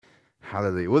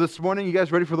Hallelujah. Well, this morning, you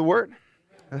guys ready for the word?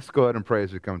 Let's go ahead and pray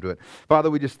as we come to it. Father,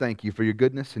 we just thank you for your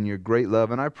goodness and your great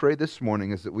love. And I pray this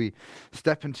morning as that we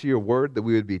step into your word, that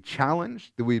we would be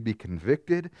challenged, that we would be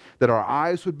convicted, that our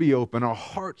eyes would be open, our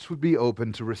hearts would be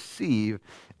open to receive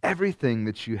everything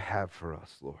that you have for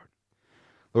us, Lord.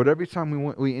 Lord, every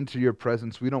time we enter your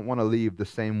presence, we don't want to leave the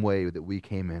same way that we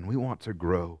came in. We want to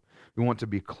grow. We want to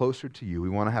be closer to you. We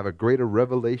want to have a greater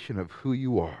revelation of who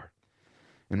you are.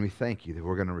 And we thank you that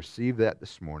we're going to receive that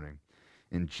this morning.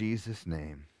 In Jesus'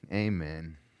 name,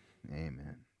 amen.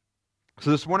 Amen.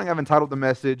 So this morning I've entitled the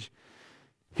message,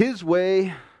 His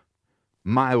Way,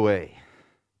 My Way.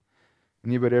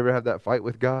 Anybody ever have that fight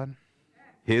with God?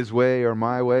 His way or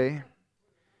my way?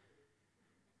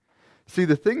 See,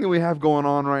 the thing that we have going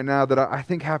on right now that I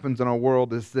think happens in our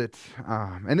world is that,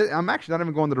 I'm actually not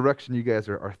even going the direction you guys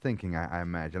are thinking, I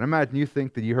imagine. I imagine you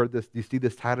think that you heard this, you see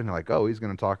this title and you're like, oh, he's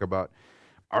going to talk about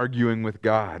arguing with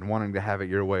God and wanting to have it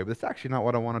your way. But that's actually not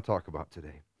what I want to talk about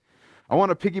today. I want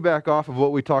to piggyback off of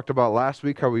what we talked about last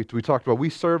week, how we talked about we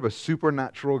serve a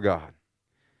supernatural God.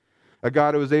 A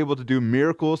God who is able to do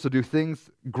miracles, to do things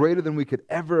greater than we could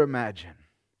ever imagine.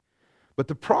 But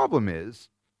the problem is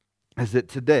that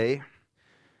today,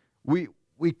 we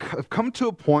have come to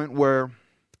a point where,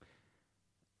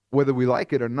 whether we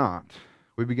like it or not,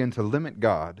 we begin to limit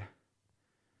God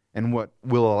and what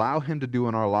we'll allow Him to do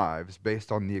in our lives based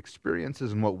on the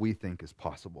experiences and what we think is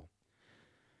possible.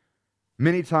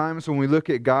 Many times when we look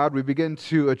at God, we begin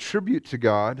to attribute to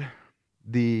God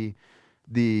the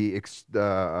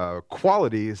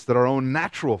qualities that our own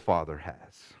natural father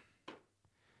has.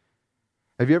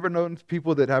 Have you ever known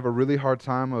people that have a really hard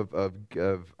time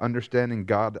of understanding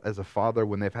God as a father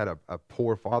when they've had a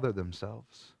poor father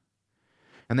themselves?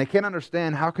 And they can't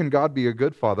understand, how can God be a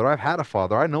good father? I've had a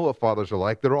father. I know what fathers are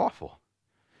like. They're awful.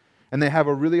 And they have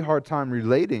a really hard time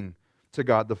relating to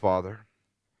God the Father.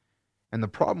 And the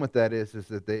problem with that is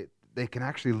that they can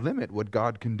actually limit what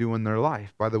God can do in their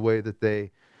life by the way that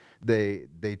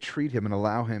they treat Him and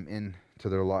allow Him into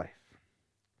their life.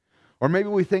 Or maybe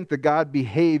we think that God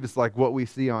behaves like what we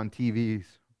see on TVs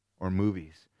or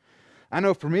movies. I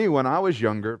know for me, when I was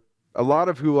younger, a lot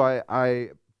of who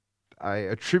I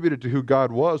attributed to who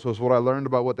God was what I learned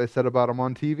about what they said about Him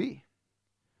on TV.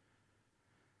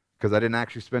 Because I didn't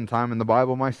actually spend time in the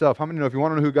Bible myself. How many know if you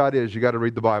want to know who God is, you got to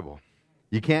read the Bible?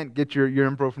 You can't get your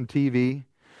info from TV.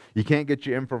 You can't get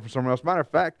your info from somewhere else. Matter of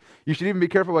fact, you should even be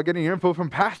careful about getting your info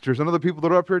from pastors and other people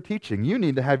that are up here teaching. You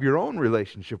need to have your own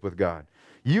relationship with God.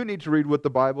 You need to read what the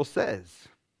Bible says.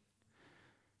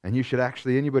 And you should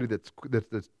actually, anybody that's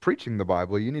preaching the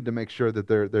Bible, you need to make sure that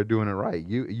they're doing it right.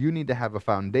 You need to have a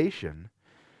foundation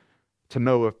to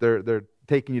know if they're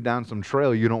taking you down some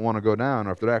trail you don't want to go down,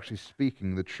 or if they're actually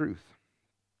speaking the truth.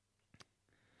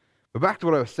 But back to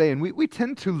what I was saying, we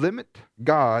tend to limit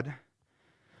God,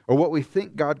 or what we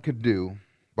think God could do,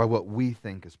 by what we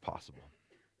think is possible.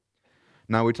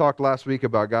 Now, we talked last week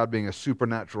about God being a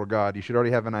supernatural God. You should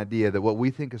already have an idea that what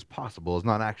we think is possible is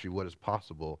not actually what is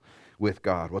possible with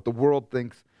God. What the world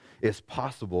thinks is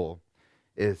possible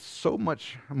is so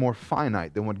much more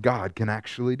finite than what God can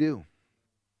actually do.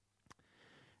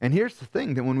 And here's the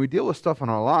thing, that when we deal with stuff in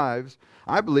our lives,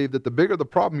 I believe that the bigger the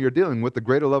problem you're dealing with, the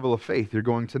greater level of faith you're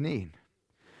going to need.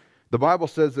 The Bible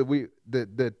says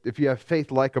that if you have faith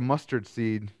like a mustard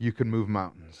seed, you can move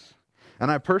mountains. And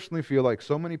I personally feel like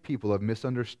so many people have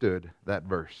misunderstood that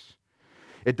verse.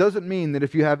 It doesn't mean that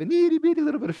if you have an itty-bitty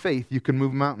little bit of faith, you can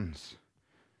move mountains.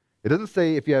 It doesn't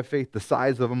say if you have faith the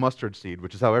size of a mustard seed,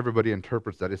 which is how everybody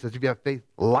interprets that. It says if you have faith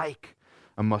like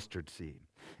a mustard seed.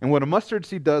 And what a mustard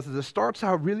seed does is it starts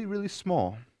out really, really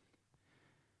small.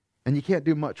 And you can't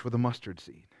do much with a mustard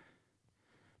seed.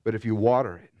 But if you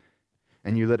water it,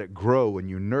 and you let it grow and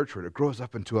you nurture it, it grows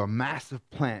up into a massive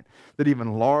plant that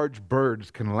even large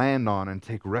birds can land on and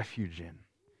take refuge in.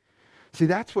 See,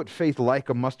 that's what faith like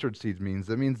a mustard seed means.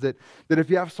 It means that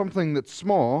if you have something that's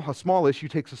small, a small issue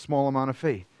takes a small amount of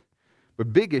faith.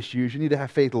 But big issues, you need to have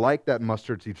faith like that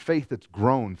mustard seed, faith that's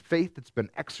grown, faith that's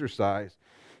been exercised,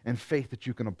 and faith that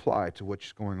you can apply to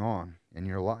what's going on in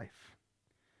your life.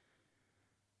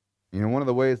 You know, one of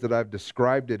the ways that I've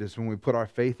described it is when we put our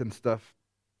faith in stuff.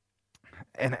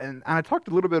 And I talked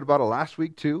a little bit about it last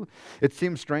week too. It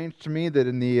seems strange to me that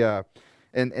in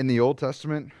the Old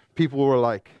Testament, people were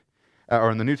like, or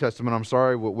in the New Testament, I'm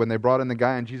sorry, when they brought in the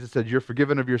guy and Jesus said, "You're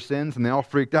forgiven of your sins," and they all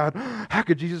freaked out. How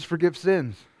could Jesus forgive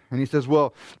sins? And he says,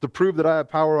 well, to prove that I have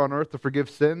power on earth to forgive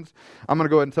sins, I'm going to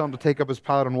go ahead and tell him to take up his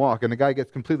pallet and walk. And the guy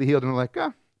gets completely healed, and they're like,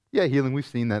 yeah, healing, we've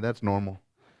seen that. That's normal.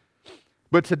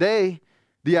 But today,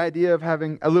 the idea of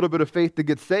having a little bit of faith to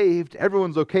get saved,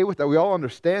 everyone's okay with that. We all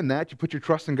understand that. You put your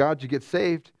trust in God, you get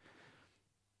saved.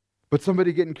 But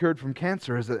somebody getting cured from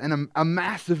cancer is a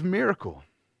massive miracle.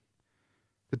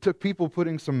 It took people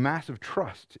putting some massive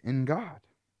trust in God.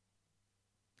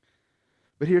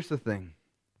 But here's the thing.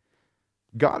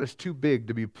 God is too big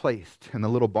to be placed in the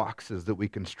little boxes that we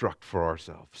construct for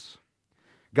ourselves.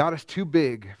 God is too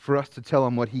big for us to tell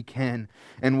him what he can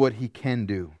and what he can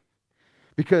do.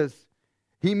 Because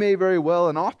he may very well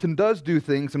and often does do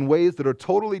things in ways that are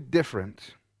totally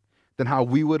different than how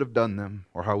we would have done them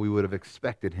or how we would have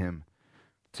expected him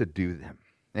to do them.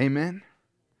 Amen?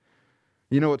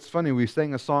 You know, it's funny, we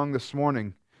sang a song this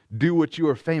morning, "Do What You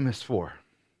Are Famous For."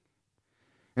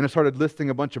 And I started listing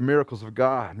a bunch of miracles of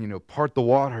God, part the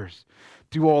waters,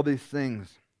 do all these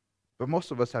things. But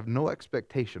most of us have no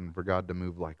expectation for God to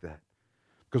move like that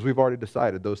because we've already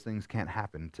decided those things can't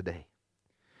happen today.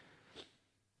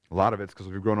 A lot of it's because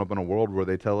we've grown up in a world where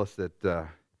they tell us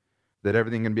that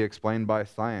everything can be explained by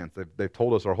science. They've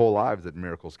told us our whole lives that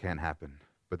miracles can't happen.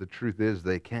 But the truth is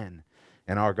they can.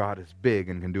 And our God is big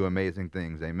and can do amazing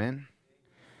things. Amen?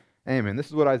 Amen. This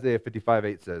is what Isaiah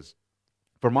 55:8 says.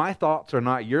 "For my thoughts are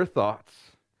not your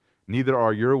thoughts, neither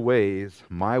are your ways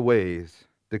my ways,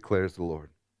 declares the Lord."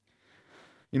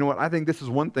 You know what? I think this is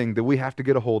one thing that we have to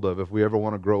get a hold of if we ever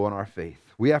want to grow in our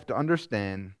faith. We have to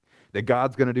understand that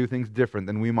God's going to do things different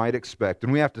than we might expect.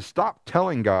 And we have to stop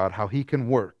telling God how he can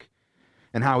work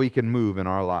and how he can move in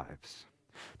our lives.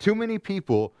 Too many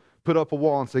people put up a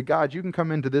wall and say, "God, you can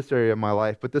come into this area of my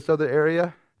life, but this other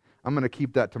area, I'm going to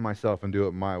keep that to myself and do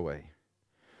it my way."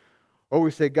 Or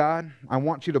we say, "God, I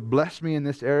want you to bless me in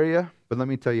this area, but let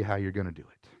me tell you how you're going to do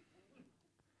it."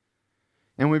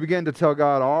 And we begin to tell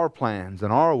God our plans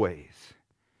and our ways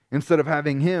instead of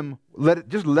having him,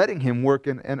 just letting him work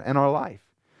in our life.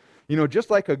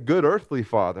 Just like a good earthly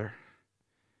father,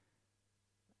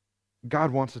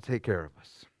 God wants to take care of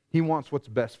us. He wants what's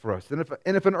best for us. And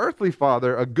if an earthly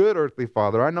father, a good earthly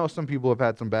father, I know some people have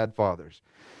had some bad fathers,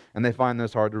 and they find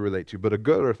this hard to relate to, but a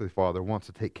good earthly father wants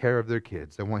to take care of their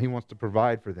kids, and he wants to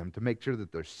provide for them, to make sure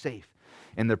that they're safe,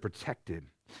 and they're protected,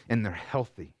 and they're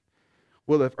healthy.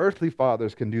 Well, if earthly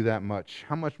fathers can do that much,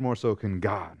 how much more so can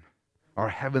God, our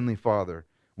heavenly Father,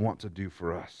 want to do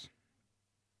for us?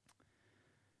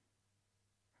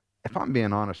 If I'm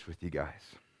being honest with you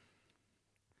guys,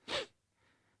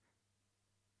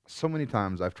 so many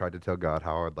times I've tried to tell God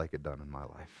how I'd like it done in my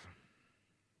life.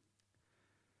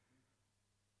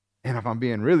 And if I'm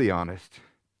being really honest,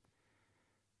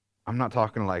 I'm not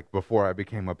talking like before I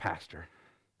became a pastor.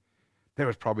 There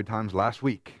was probably times last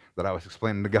week that I was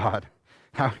explaining to God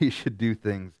how he should do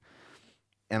things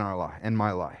in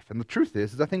my life. And the truth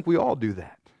is I think we all do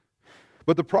that.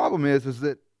 But the problem is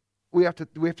that we have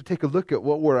to take a look at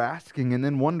what we're asking and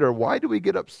then wonder, why do we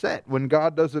get upset when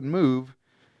God doesn't move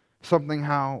something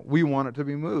how we want it to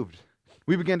be moved?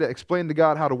 We begin to explain to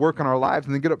God how to work in our lives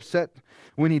and then get upset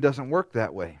when he doesn't work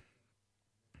that way.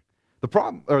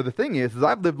 The thing is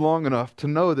I've lived long enough to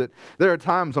know that there are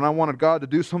times when I wanted God to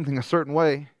do something a certain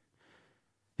way.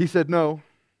 He said no.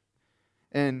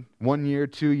 And 1 year,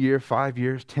 2 years, 5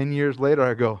 years, 10 years later,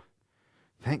 I go,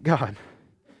 thank God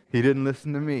he didn't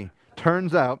listen to me.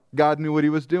 Turns out God knew what he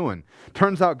was doing.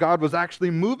 Turns out God was actually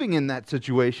moving in that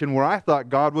situation where I thought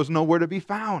God was nowhere to be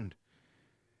found.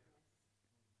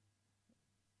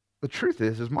 The truth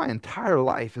is my entire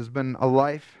life has been a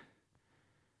life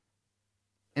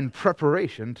in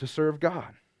preparation to serve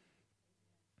God.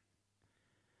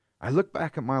 I look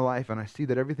back at my life and I see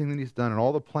that everything that he's done and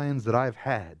all the plans that I've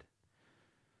had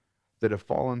that have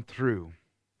fallen through.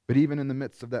 But even in the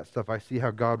midst of that stuff, I see how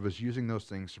God was using those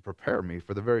things to prepare me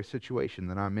for the very situation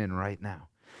that I'm in right now.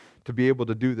 To be able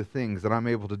to do the things that I'm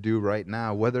able to do right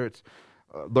now, whether it's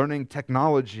learning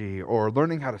technology or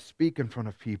learning how to speak in front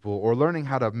of people or learning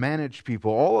how to manage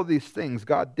people. All of these things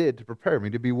God did to prepare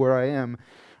me to be where I am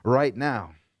right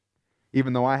now,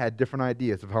 even though I had different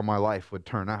ideas of how my life would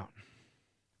turn out.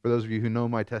 For those of you who know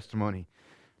my testimony,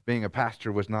 being a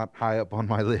pastor was not high up on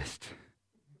my list.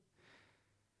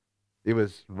 It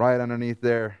was right underneath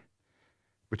there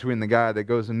between the guy that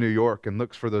goes in New York and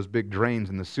looks for those big drains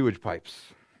in the sewage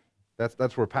pipes.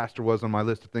 That's where pastor was on my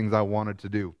list of things I wanted to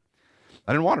do.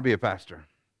 I didn't want to be a pastor.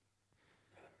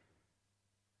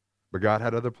 But God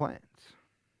had other plans.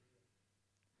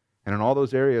 And in all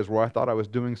those areas where I thought I was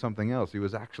doing something else, he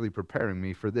was actually preparing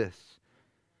me for this.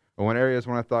 Or in areas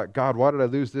when I thought, God, why did I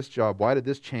lose this job? Why did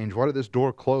this change? Why did this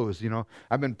door close?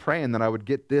 I've been praying that I would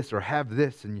get this or have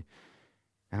this. And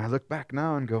I look back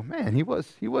now and go, man, he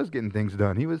was getting things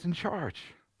done. He was in charge.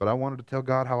 But I wanted to tell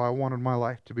God how I wanted my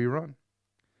life to be run.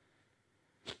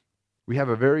 We have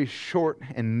a very short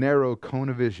and narrow cone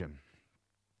of vision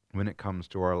when it comes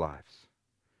to our lives.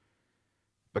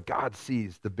 But God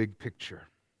sees the big picture.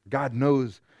 God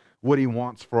knows what he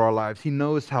wants for our lives. He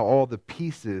knows how all the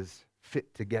pieces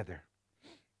fit together.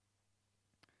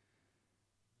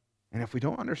 And if we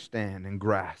don't understand and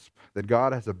grasp that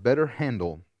God has a better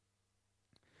handle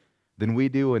than we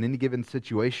do in any given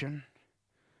situation,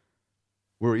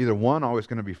 we're either one, always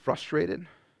going to be frustrated,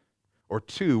 or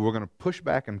two, we're going to push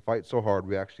back and fight so hard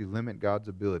we actually limit God's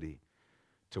ability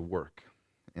to work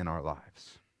in our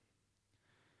lives.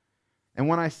 And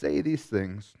when I say these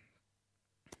things,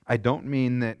 I don't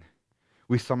mean that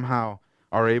we somehow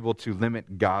are able to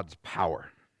limit God's power.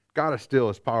 God is still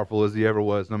as powerful as he ever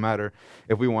was, no matter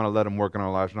if we want to let him work in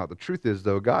our lives or not. The truth is,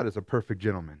 though, God is a perfect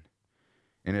gentleman.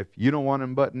 And if you don't want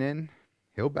him butting in,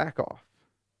 he'll back off.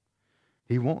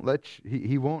 He won't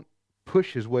he won't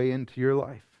push his way into your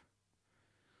life.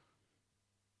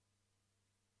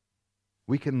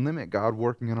 We can limit God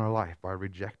working in our life by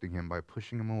rejecting him, by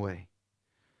pushing him away.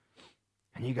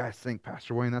 And you guys think,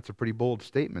 Pastor Wayne, that's a pretty bold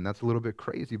statement. That's a little bit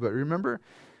crazy. But remember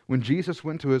when Jesus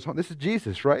went to his home, this is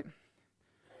Jesus, right?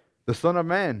 The Son of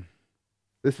Man,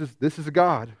 this is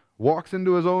God, walks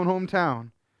into his own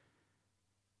hometown,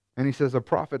 and he says, a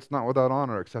prophet's not without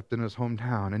honor except in his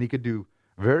hometown. And he could do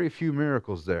very few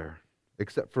miracles there,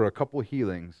 except for a couple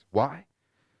healings. Why?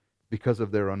 Because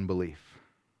of their unbelief.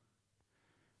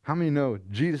 How many know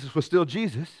Jesus was still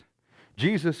Jesus?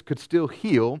 Jesus could still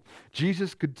heal.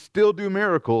 Jesus could still do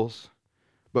miracles,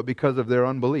 but because of their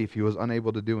unbelief, he was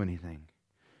unable to do anything.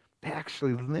 They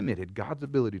actually limited God's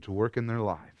ability to work in their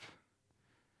life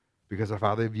because of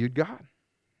how they viewed God.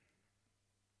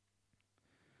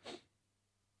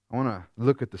 I want to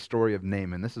look at the story of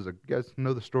Naaman. You guys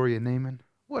know the story of Naaman?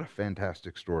 What a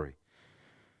fantastic story.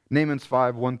 Naaman's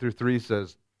 5:1-3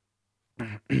 says,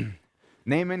 it's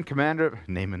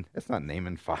not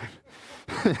Naaman 5.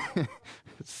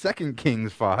 2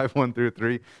 Kings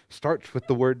 5:1-3 starts with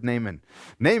the word Naaman.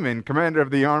 Naaman, commander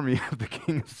of the army of the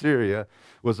king of Syria,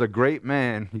 was a great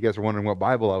man. You guys are wondering what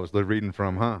Bible I was reading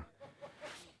from, huh?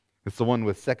 It's the one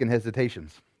with second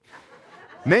hesitations.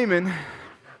 Naaman,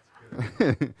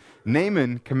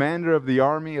 commander of the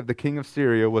army of the king of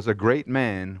Syria, was a great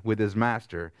man with his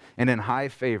master and in high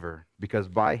favor, because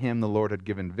by him the Lord had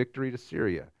given victory to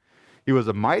Syria. He was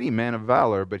a mighty man of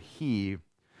valor, but he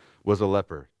was a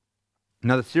leper.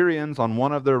 Now the Syrians, on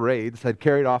one of their raids, had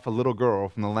carried off a little girl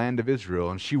from the land of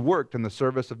Israel, and she worked in the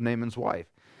service of Naaman's wife.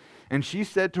 And she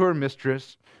said to her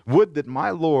mistress, "Would that my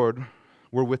Lord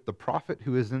were with the prophet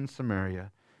who is in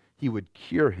Samaria. He would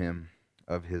cure him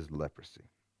of his leprosy."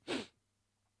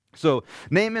 So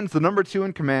Naaman's the number 2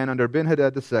 in command under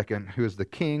Ben-Hadad II, who is the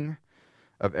king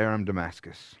of Aram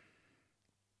Damascus.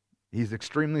 He's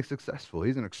extremely successful.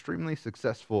 He's an extremely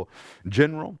successful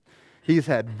general. He's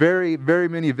had very, very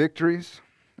many victories.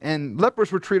 And lepers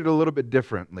were treated a little bit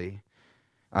differently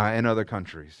in other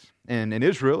countries. And in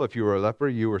Israel, if you were a leper,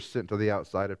 you were sent to the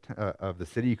outside of the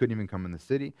city. You couldn't even come in the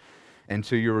city. And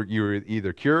so you were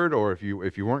either cured, or if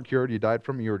you weren't cured, you died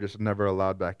from it, you were just never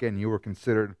allowed back in. You were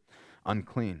considered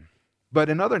unclean. But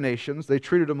in other nations, they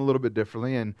treated him a little bit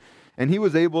differently. And he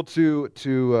was able to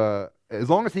as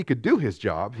long as he could do his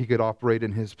job, he could operate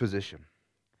in his position.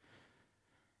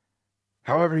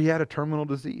 However, he had a terminal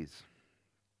disease.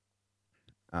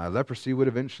 Leprosy would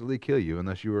eventually kill you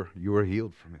unless you were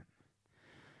healed from it.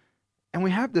 And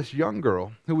we have this young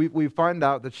girl who we find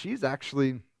out that she's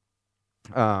actually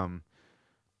a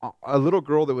little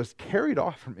girl that was carried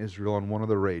off from Israel on one of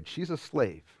the raids. She's a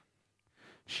slave.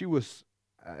 She was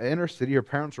in her city. Her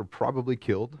parents were probably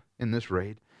killed in this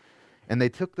raid. And they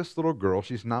took this little girl.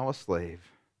 She's now a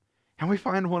slave. And we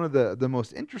find one of the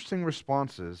most interesting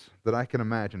responses that I can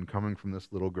imagine coming from this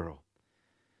little girl.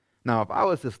 Now, if I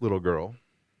was this little girl,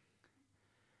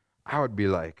 I would be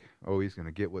like, oh, he's going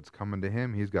to get what's coming to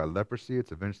him. He's got leprosy.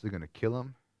 It's eventually going to kill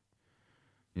him.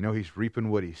 You know, he's reaping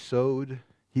what he sowed.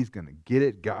 He's going to get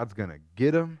it. God's going to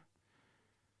get him.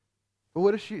 But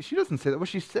what is she doesn't say that. What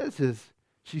she says is,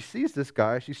 she sees this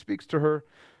guy. She speaks to her,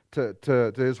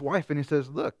 to his wife, and he says,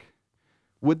 look,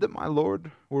 would that my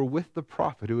Lord were with the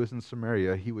prophet who is in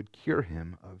Samaria. He would cure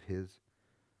him of his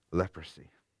leprosy.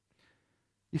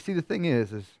 You see, the thing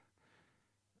is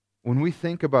when we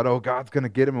think about, oh, God's going to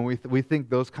get him, and we think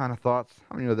those kind of thoughts,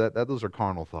 how many know that those are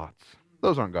carnal thoughts?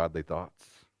 Those aren't godly thoughts.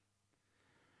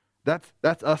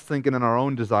 That's us thinking in our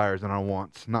own desires and our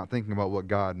wants, not thinking about what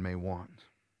God may want.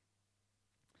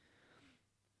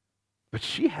 But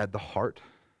she had the heart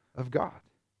of God.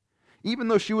 Even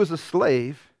though she was a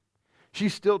slave, she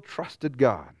still trusted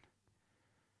God.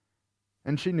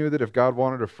 And she knew that if God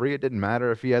wanted her free, it didn't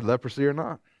matter if he had leprosy or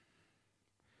not.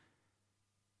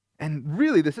 And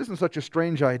really, this isn't such a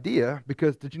strange idea,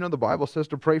 because did you know the Bible says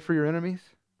to pray for your enemies?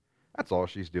 That's all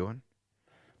she's doing.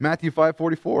 Matthew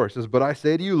 5:44 says, "But I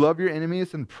say to you, love your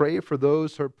enemies and pray for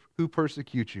those who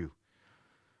persecute you."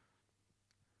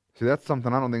 See, that's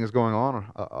something I don't think is going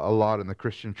on a lot in the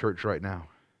Christian church right now.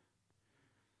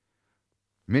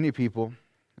 Many people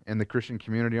in the Christian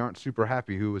community aren't super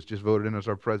happy who was just voted in as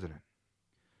our president.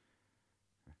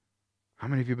 How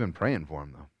many of you have been praying for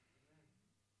him, though?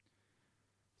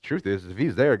 The truth is, if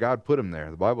he's there, God put him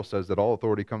there. The Bible says that all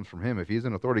authority comes from him. If he's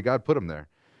in authority, God put him there.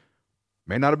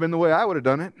 May not have been the way I would have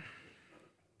done it,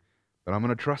 but I'm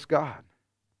going to trust God.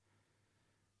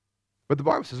 But the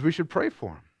Bible says we should pray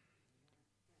for him,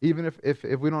 even if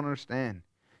we don't understand,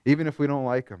 even if we don't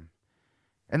like him.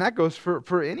 And that goes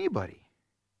for anybody.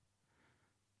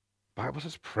 The Bible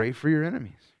says pray for your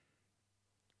enemies.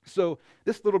 So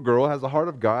this little girl has the heart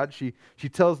of God. She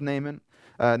tells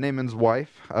Naaman's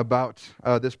wife about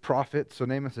this prophet. So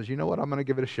Naaman says, you know what, I'm going to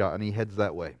give it a shot. And he heads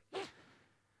that way.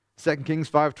 2 Kings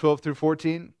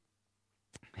 5:12-14.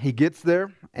 He gets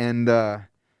there and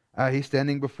he's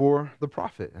standing before the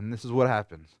prophet. And this is what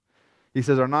happens. He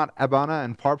says, are not Abana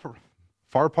and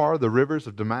Pharpar, the rivers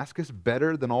of Damascus,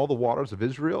 better than all the waters of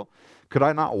Israel? Could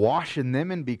I not wash in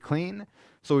them and be clean?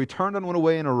 So he turned and went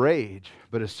away in a rage.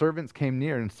 But his servants came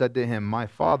near and said to him, my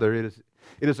father, it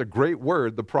is a great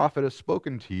word the prophet has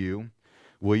spoken to you.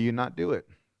 Will you not do it?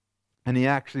 And he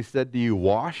actually said to you,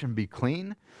 wash and be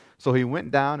clean. So he went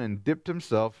down and dipped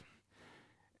himself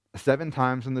 7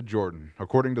 times in the Jordan,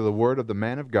 according to the word of the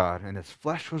man of God, and his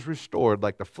flesh was restored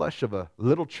like the flesh of a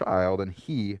little child, and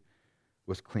he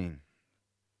was clean.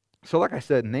 So like I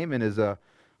said, Naaman is a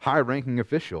high-ranking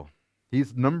official.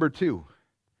 He's number 2,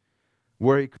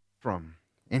 where he comes from.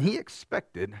 And he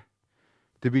expected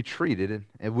to be treated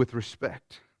with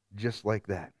respect, just like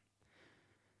that.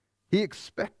 He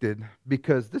expected,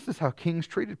 because this is how kings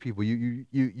treated people.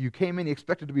 You came in, he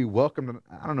expected to be welcomed.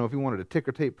 I don't know if he wanted a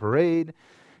ticker tape parade,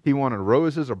 he wanted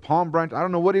roses or palm branches. I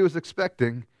don't know what he was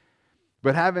expecting,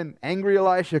 but having angry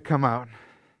Elisha come out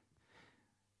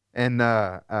and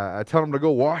tell him to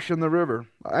go wash in the river.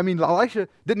 I mean, Elisha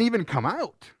didn't even come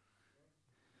out.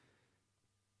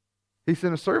 He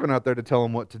sent a servant out there to tell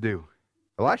him what to do.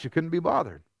 Elisha couldn't be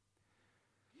bothered.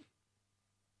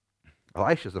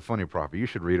 Elisha's a funny prophet. You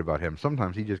should read about him.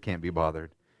 Sometimes he just can't be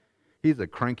bothered. He's a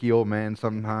cranky old man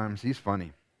sometimes. He's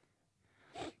funny.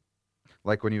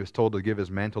 Like when he was told to give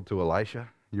his mantle to Elisha.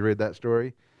 You read that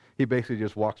story? He basically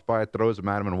just walks by, throws him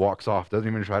at him, and walks off. Doesn't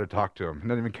even try to talk to him. He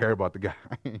doesn't even care about the guy.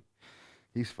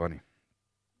 He's funny.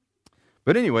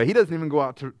 But anyway, he doesn't even go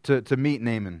out to meet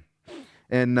Naaman.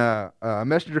 And a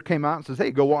messenger came out and says,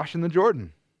 hey, go wash in the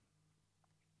Jordan.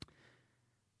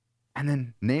 And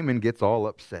then Naaman gets all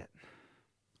upset.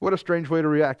 What a strange way to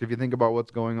react if you think about what's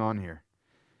going on here.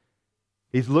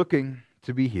 He's looking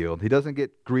to be healed. He doesn't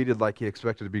get greeted like he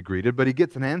expected to be greeted, but he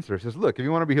gets an answer. He says, look, if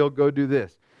you want to be healed, go do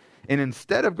this. And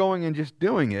instead of going and just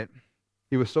doing it,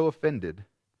 he was so offended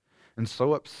and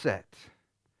so upset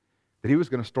that he was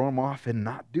going to storm off and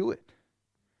not do it.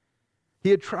 He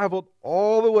had traveled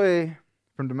all the way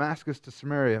from Damascus to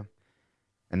Samaria,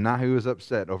 and now he was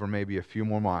upset over maybe a few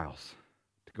more miles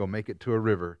to go make it to a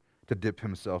river to dip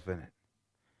himself in it.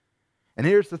 And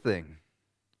here's the thing.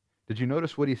 Did you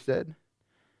notice what he said?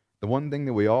 The one thing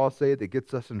that we all say that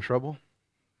gets us in trouble?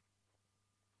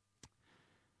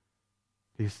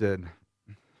 He said,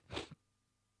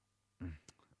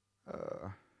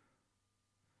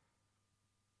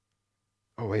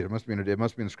 oh wait, it must be in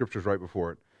the scriptures right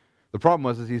before it. The problem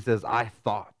was he says, I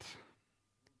thought.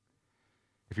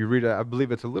 If you read it, I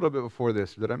believe it's a little bit before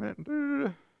this. Did I mean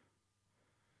it?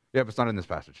 Yeah, but it's not in this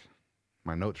passage.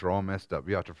 My notes are all messed up.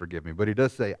 You have to forgive me. But he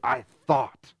does say, I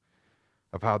thought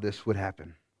of how this would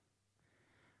happen.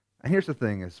 And here's the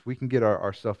thing is we can get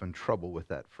ourselves in trouble with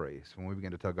that phrase when we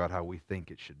begin to tell God how we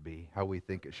think it should be, how we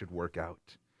think it should work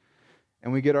out.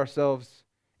 And we get ourselves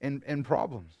in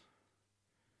problems.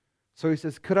 So he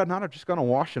says, could I not have just gone to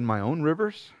wash in my own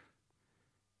rivers?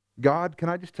 God, can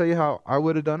I just tell you how I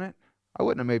would have done it? I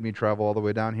wouldn't have made me travel all the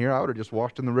way down here. I would have just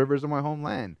washed in the rivers of my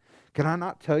homeland. Can I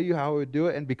not tell you how I would do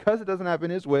it? And because it doesn't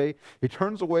happen his way, he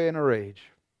turns away in a rage.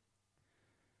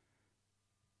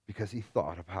 Because he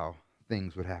thought of how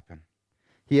things would happen.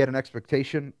 He had an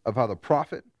expectation of how the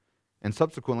prophet and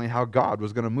subsequently how God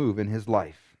was going to move in his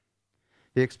life.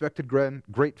 He expected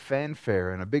great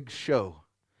fanfare and a big show.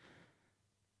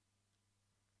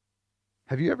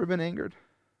 Have you ever been angered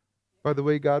by the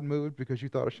way God moved because you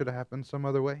thought it should have happened some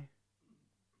other way?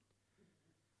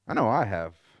 I know I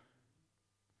have.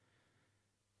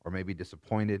 Or maybe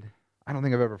disappointed. I don't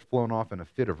think I've ever flown off in a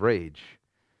fit of rage,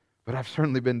 but I've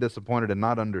certainly been disappointed and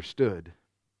not understood.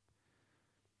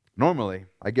 Normally,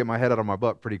 I get my head out of my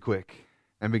butt pretty quick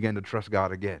and begin to trust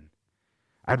God again.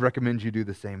 I'd recommend you do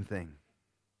the same thing.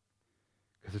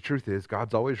 Because the truth is,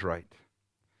 God's always right.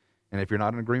 And if you're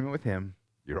not in agreement with him,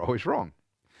 you're always wrong.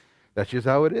 That's just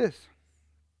how it is.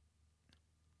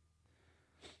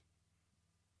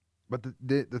 But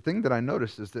the thing that I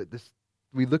noticed is that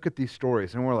we look at these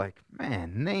stories and we're like,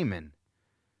 man, Naaman,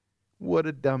 what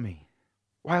a dummy.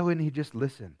 Why wouldn't he just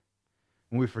listen?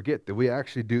 And we forget that we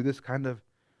actually do this kind of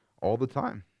all the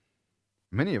time.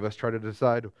 Many of us try to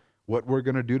decide what we're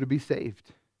going to do to be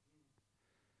saved.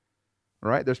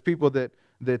 Right? There's people that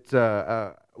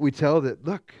we tell that,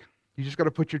 look, you just got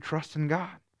to put your trust in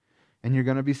God and you're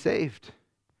going to be saved.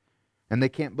 And they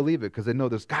can't believe it because they know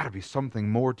there's got to be something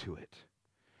more to it.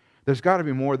 There's got to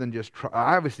be more than just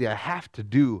obviously, I have to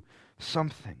do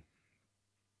something.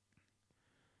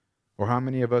 Or how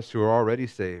many of us who are already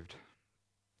saved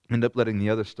end up letting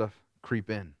the other stuff creep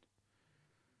in?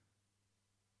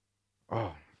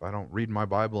 Oh, if I don't read my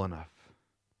Bible enough,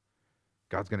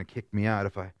 God's going to kick me out.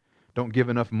 If I don't give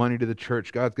enough money to the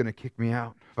church, God's going to kick me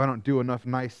out. If I don't do enough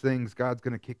nice things, God's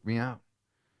going to kick me out.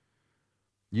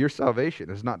 Your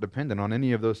salvation is not dependent on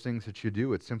any of those things that you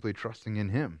do. It's simply trusting in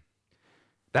him.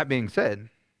 That being said,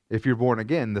 if you're born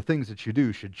again, the things that you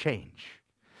do should change.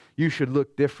 You should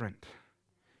look different.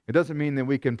 It doesn't mean that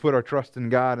we can put our trust in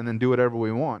God and then do whatever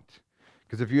we want.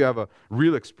 Because if you have a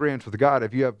real experience with God,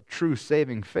 if you have true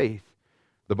saving faith,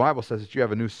 the Bible says that you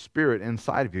have a new spirit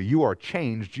inside of you. You are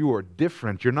changed. You are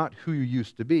different. You're not who you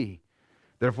used to be.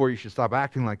 Therefore, you should stop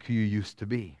acting like who you used to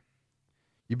be.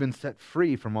 You've been set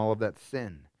free from all of that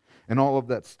sin and all of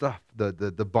that stuff,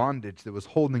 the bondage that was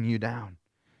holding you down.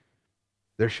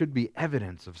 There should be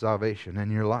evidence of salvation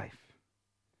in your life.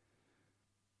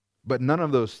 But none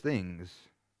of those things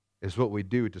is what we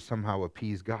do to somehow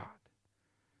appease God.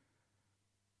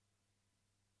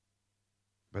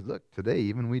 But look, today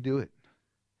even we do it.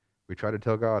 We try to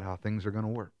tell God how things are going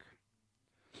to work.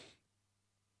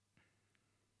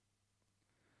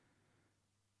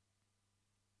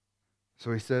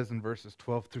 So he says in verses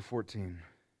 12 through 14,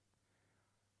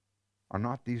 are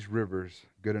not these rivers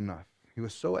good enough? He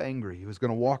was so angry, he was going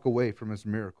to walk away from his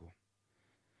miracle.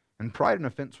 And pride and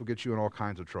offense will get you in all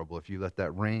kinds of trouble if you let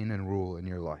that reign and rule in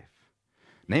your life.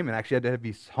 Naaman actually had to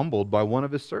be humbled by one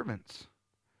of his servants.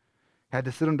 Had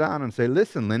to sit him down and say,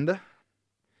 listen, Linda,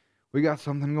 we got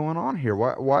something going on here.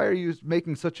 Why are you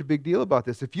making such a big deal about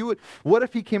this? What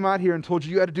if he came out here and told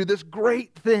you had to do this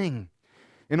great thing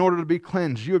in order to be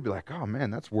cleansed? You would be like, oh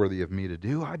man, that's worthy of me to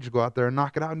do. I'd just go out there and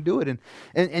knock it out and do it.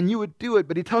 And you would do it,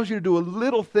 but he tells you to do a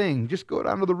little thing. Just go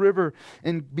down to the river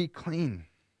and be clean.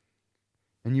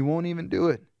 And you won't even do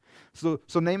it. So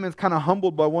Naaman's kind of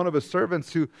humbled by one of his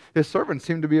servants, who his servants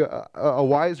seem to be a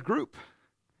wise group.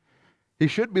 He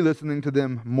should be listening to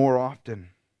them more often.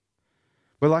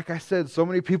 But like I said, so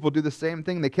many people do the same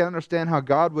thing. They can't understand how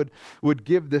God would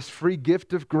give this free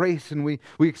gift of grace, and we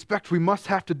expect we must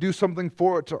have to do something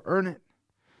for it to earn it.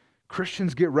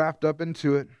 Christians get wrapped up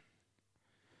into it.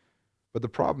 But the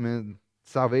problem is,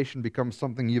 salvation becomes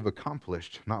something you've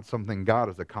accomplished, not something God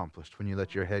has accomplished when you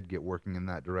let your head get working in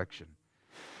that direction.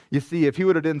 You see, if he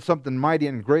would have done something mighty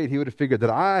and great, he would have figured that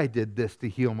I did this to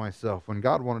heal myself. When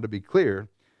God wanted to be clear,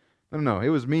 no, it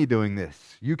was me doing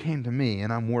this. You came to me,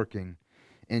 and I'm working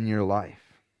in your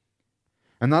life.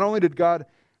 And not only did God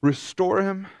restore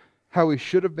him how he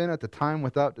should have been at the time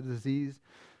without the disease,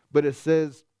 but it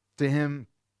says to him,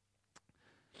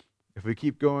 if we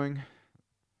keep going,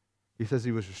 he says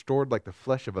he was restored like the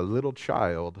flesh of a little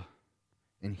child,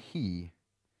 and he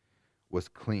was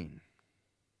clean.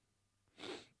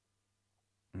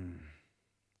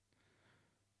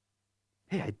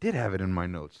 Hey, I did have it in my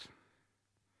notes.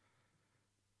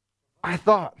 I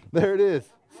thought, there it is.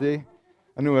 See?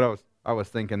 I knew what I was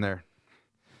thinking there.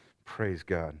 Praise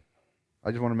God.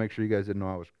 I just want to make sure you guys didn't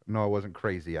know I wasn't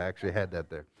crazy. I actually had that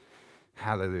there.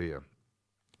 Hallelujah.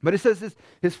 But it says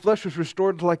his flesh was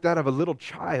restored like that of a little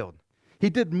child. He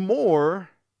did more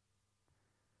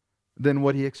than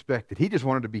what he expected. He just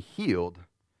wanted to be healed.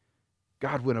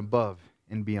 God went above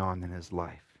and beyond in his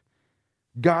life.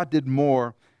 God did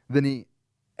more than he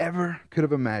ever could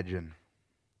have imagined.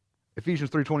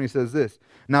 Ephesians 3:20 says this,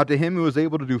 now to him who is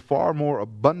able to do far more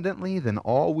abundantly than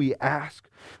all we ask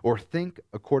or think,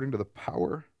 according to the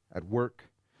power at work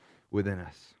within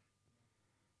us.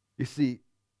 You see,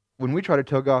 when we try to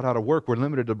tell God how to work, we're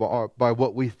limited by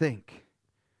what we think.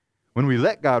 When we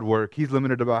let God work, he's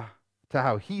limited to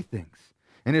how he thinks.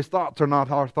 And his thoughts are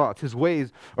not our thoughts. His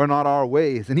ways are not our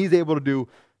ways. And he's able to do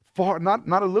far, not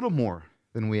a little more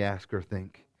than we ask or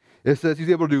think. It says he's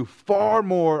able to do far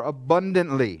more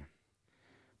abundantly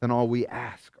than all we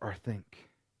ask or think.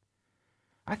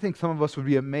 I think some of us would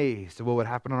be amazed at what would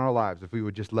happen in our lives if we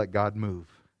would just let God move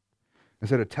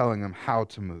instead of telling him how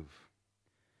to move.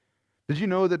 Did you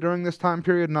know that during this time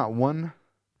period, not one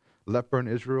leper in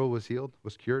Israel was healed,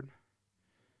 was cured?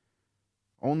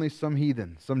 Only some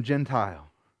heathen, some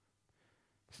Gentile.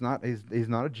 He's not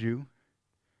a Jew.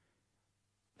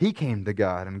 He came to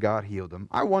God and God healed him.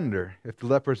 I wonder if the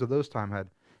lepers of those times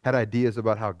had ideas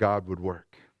about how God would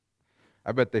work.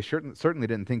 I bet they certainly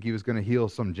didn't think he was going to heal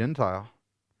some Gentile,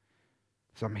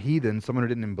 some heathen, someone who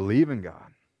didn't even believe in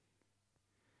God.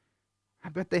 I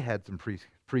bet they had some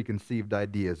preconceived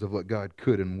ideas of what God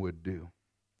could and would do.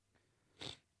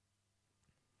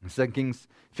 In 2 Kings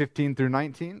 15 through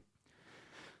 19,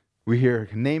 we hear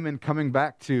Naaman coming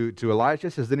back to Elijah.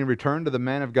 It says, then he returned to the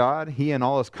man of God, he and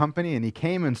all his company, and he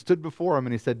came and stood before him,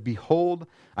 and he said, behold,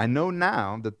 I know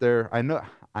that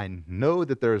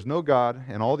there is no God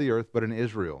in all the earth but in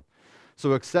Israel.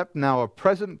 So accept now a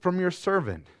present from your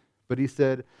servant. But he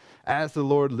said, as the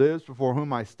Lord lives before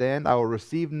whom I stand, I will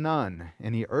receive none.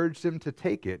 And he urged him to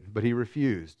take it, but he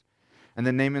refused. And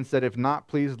then Naaman said, if not,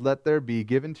 please let there be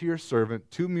given to your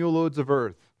servant 2 mule loads of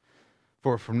earth.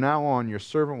 For from now on your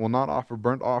servant will not offer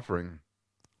burnt offering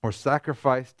or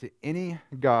sacrifice to any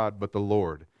god but the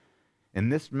Lord. In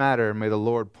this matter may the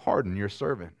Lord pardon your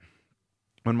servant.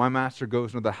 When my master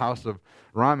goes into the house of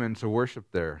Rimmon to worship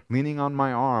there, leaning on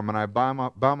my arm, and I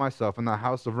bow myself in the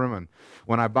house of Rimmon.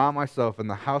 When I bow myself in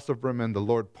the house of Rimmon, the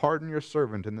Lord pardon your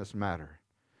servant in this matter.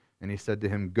 And he said to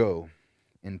him, go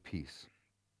in peace.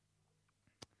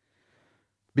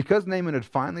 Because Naaman had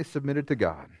finally submitted to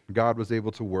God, God was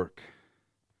able to work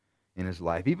in his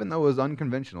life, even though it was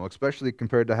unconventional, especially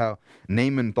compared to how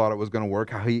Naaman thought it was going to work,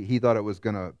 how he thought it was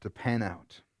going to pan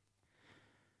out.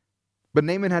 But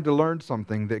Naaman had to learn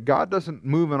something, that God doesn't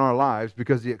move in our lives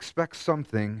because he expects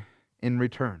something in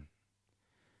return.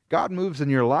 God moves in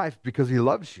your life because he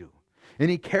loves you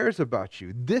and he cares about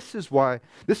you. This is what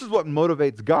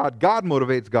motivates God. God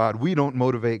motivates God. We don't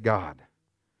motivate God.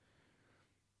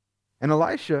 And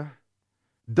Elisha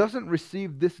doesn't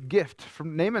receive this gift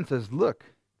from Naaman. Says, look,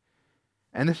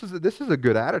 and this is a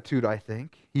good attitude, I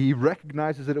think. He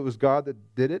recognizes that it was God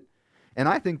that did it. And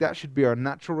I think that should be our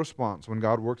natural response when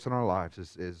God works in our lives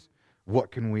is what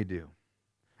can we do?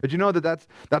 Did you know that's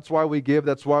why we give,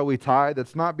 that's why we tithe?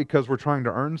 It's not because we're trying to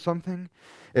earn something.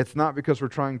 It's not because we're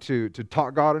trying to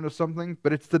talk God into something,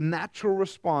 but it's the natural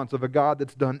response of a God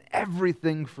that's done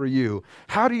everything for you.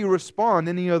 How do you respond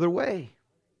any other way?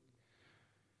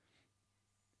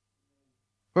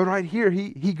 But right here,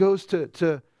 he goes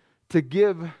to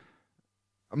give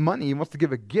money. He wants to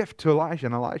give a gift to Elijah,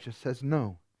 and Elijah says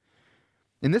no.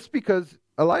 And this because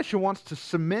Elisha wants to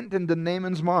cement into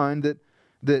Naaman's mind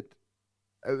that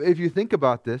if you think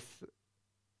about this,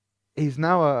 he's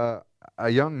now a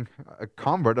young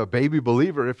convert, a baby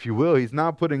believer, if you will. He's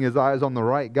now putting his eyes on the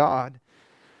right God.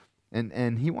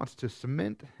 And he wants to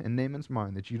cement in Naaman's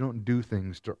mind that you don't do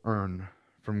things to earn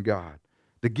from God.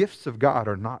 The gifts of God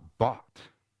are not bought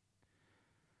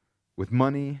with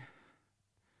money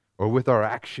or with our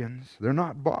actions. They're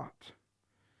not bought.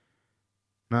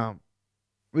 Now,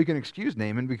 we can excuse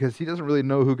Naaman because he doesn't really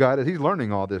know who God is. He's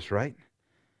learning all this, right?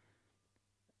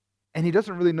 And he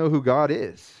doesn't really know who God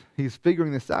is. He's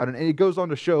figuring this out. And he goes on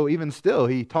to show, even still,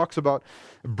 he talks about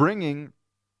bringing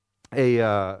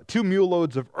 2 mule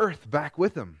loads of earth back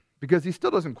with him because he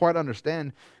still doesn't quite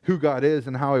understand who God is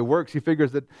and how he works. He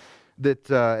figures that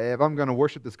if I'm going to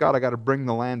worship this God, I got to bring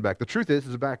the land back. The truth is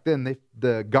back then,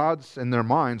 the gods in their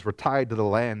minds were tied to the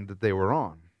land that they were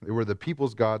on. They were the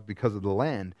people's gods because of the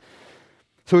land.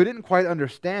 So he didn't quite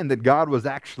understand that God was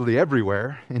actually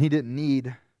everywhere, and he didn't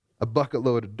need a bucket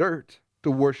load of dirt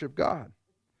to worship God.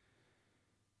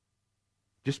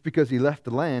 Just because he left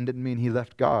the land didn't mean he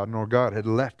left God, nor God had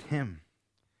left him.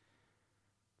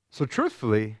 So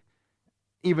truthfully,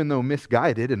 even though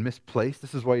misguided and misplaced,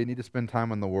 this is why you need to spend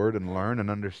time on the Word and learn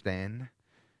and understand.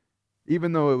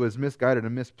 Even though it was misguided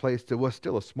and misplaced, it was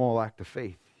still a small act of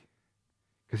faith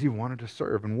because he wanted to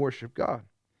serve and worship God.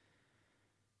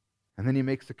 And then he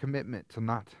makes a commitment to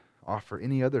not offer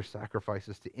any other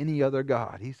sacrifices to any other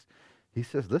God. He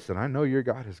says, listen, I know your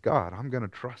God is God. I'm going to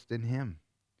trust in him.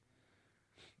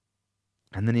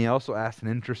 And then he also asks an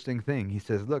interesting thing. He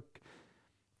says, look,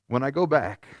 when I go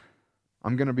back,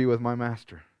 I'm going to be with my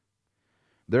master.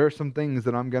 There are some things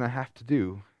that I'm going to have to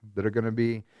do that are going to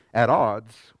be at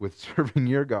odds with serving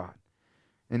your God.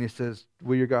 And he says,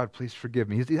 will your God please forgive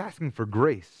me? He's asking for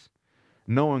grace,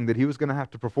 knowing that he was going to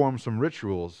have to perform some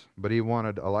rituals, but he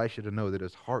wanted Elisha to know that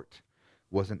his heart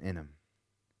wasn't in him.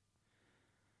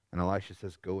 And Elisha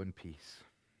says, go in peace.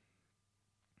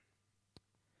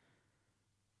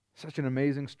 Such an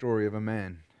amazing story of a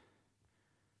man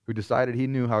who decided he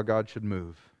knew how God should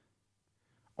move.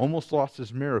 Almost lost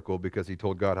his miracle because he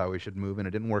told God how he should move and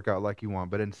it didn't work out like he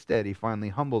wanted. But instead, he finally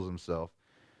humbles himself,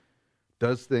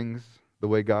 does things the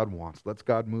way God wants, lets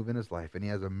God move in his life, and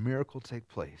he has a miracle take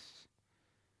place.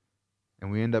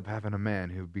 And we end up having a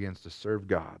man who begins to serve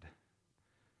God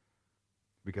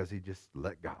because he just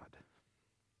let God.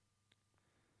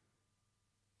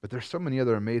 But there's so many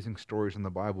other amazing stories in the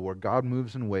Bible where God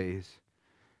moves in ways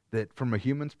that, from a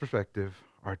human's perspective,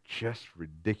 are just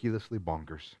ridiculously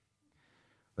bonkers.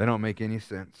 They don't make any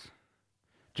sense.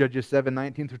 Judges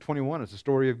 7:19-21 is the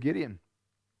story of Gideon.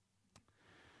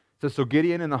 It says, so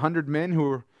Gideon and 100 men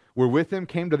who were with him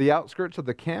came to the outskirts of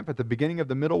the camp at the beginning of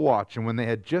the middle watch. And when they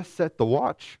had just set the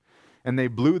watch, and they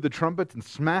blew the trumpets and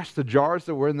smashed the jars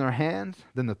that were in their hands,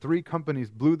 then the 3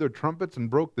 companies blew their trumpets and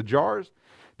broke the jars.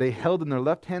 They held in their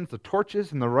left hands the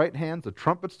torches, in their right hands the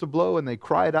trumpets to blow, and they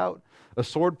cried out, a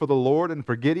sword for the Lord and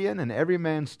for Gideon. And every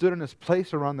man stood in his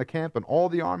place around the camp, and all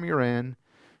the army ran,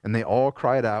 and they all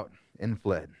cried out and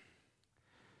fled.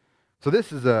 So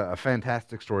this is a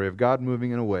fantastic story of God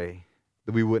moving in a way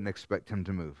that we wouldn't expect him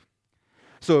to move.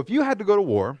 So if you had to go to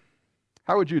war,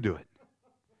 how would you do it?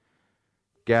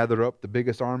 Gather up the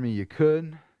biggest army you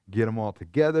could, get them all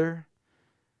together.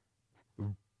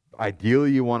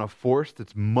 Ideally, you want a force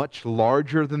that's much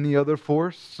larger than the other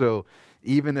force. So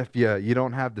even if you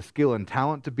don't have the skill and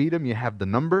talent to beat them, you have the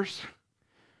numbers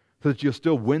so that you'll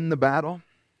still win the battle.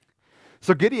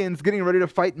 So Gideon's getting ready to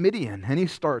fight Midian, and he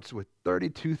starts with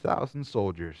 32,000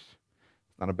 soldiers.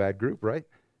 Not a bad group, right?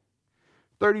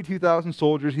 32,000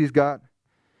 soldiers he's got.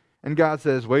 And God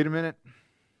says, wait a minute.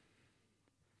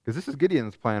 Because this is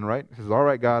Gideon's plan, right? He says, all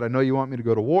right, God, I know you want me to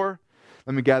go to war.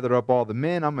 Let me gather up all the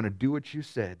men. I'm going to do what you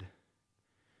said.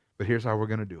 But here's how we're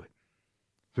going to do it.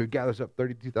 So he gathers up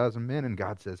 32,000 men, and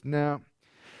God says, no,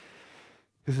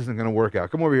 this isn't going to work out.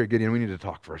 Come over here, Gideon. We need to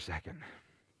talk for a second.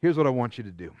 Here's what I want you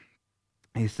to do.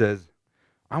 He says,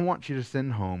 I want you to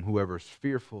send home whoever's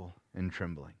fearful and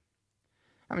trembling.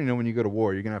 How many know when you go to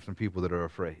war, you're going to have some people that are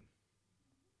afraid?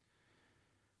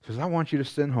 He says, I want you to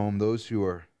send home those who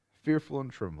are fearful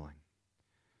and trembling.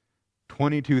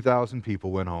 22,000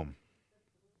 people went home.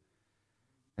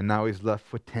 And now he's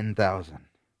left with 10,000.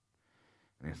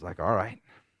 And he's like, all right.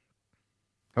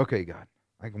 Okay, God,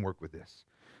 I can work with this.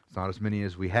 It's not as many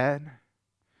as we had.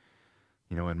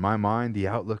 You know, in my mind, the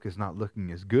outlook is not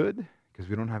looking as good because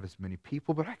we don't have as many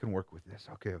people, but I can work with this.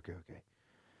 Okay.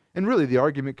 And really, the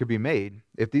argument could be made,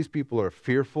 if these people are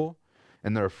fearful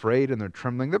and they're afraid and they're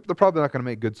trembling, they're probably not going to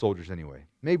make good soldiers anyway.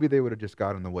 Maybe they would have just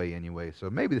got in the way anyway, so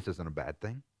maybe this isn't a bad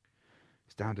thing.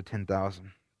 It's down to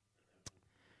 10,000.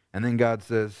 And then God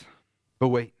says, but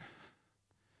wait,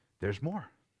 there's more.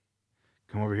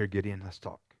 Come over here, Gideon, let's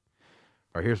talk.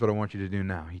 All right, here's what I want you to do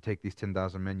now. You take these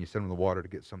 10,000 men, you send them the water to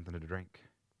get something to drink.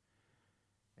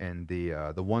 And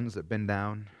the ones that bend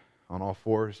down on all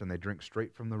fours and they drink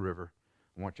straight from the river,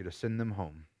 I want you to send them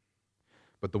home.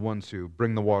 But the ones who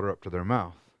bring the water up to their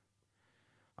mouth,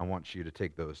 I want you to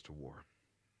take those to war.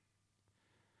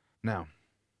 Now,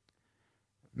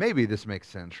 maybe this makes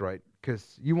sense, right?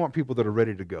 Because you want people that are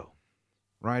ready to go,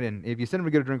 right? And if you send them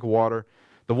to get a drink of water,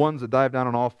 the ones that dive down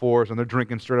on all fours and they're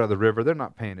drinking straight out of the river, they're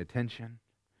not paying attention.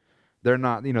 They're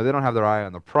not, they don't have their eye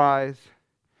on the prize.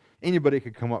 Anybody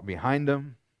could come up behind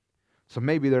them. So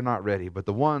maybe they're not ready. But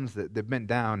the ones that bent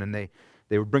down and they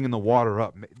were bringing the water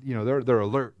up, they're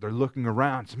alert. They're looking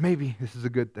around. So maybe this is a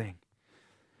good thing.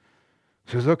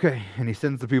 He says, okay. And he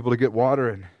sends the people to get water.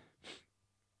 And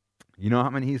you know how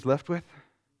many he's left with?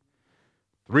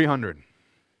 300.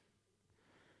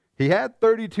 He had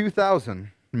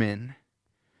 32,000 men.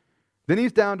 Then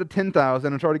he's down to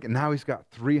 10,000 and now he's got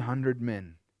 300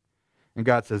 men. And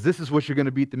God says, this is what you're going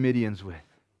to beat the Midians with.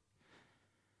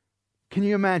 Can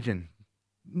you imagine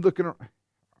looking around?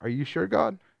 Are you sure,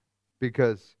 God?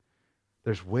 Because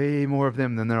there's way more of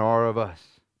them than there are of us.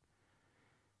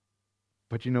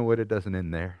 But you know what? It doesn't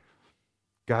end there.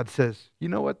 God says, you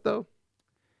know what, though?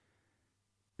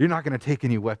 You're not going to take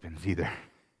any weapons either.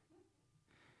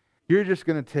 You're just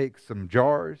going to take some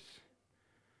jars.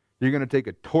 You're going to take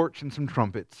a torch and some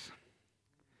trumpets.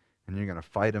 And you're going to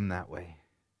fight them that way.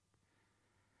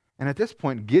 And at this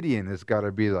point, Gideon has got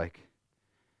to be like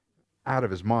out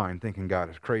of his mind thinking God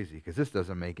is crazy because this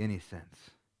doesn't make any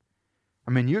sense.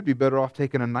 I mean, you'd be better off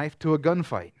taking a knife to a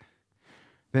gunfight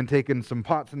than taking some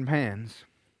pots and pans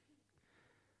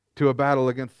to a battle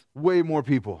against way more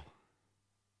people.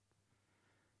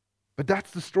 But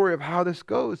that's the story of how this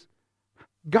goes.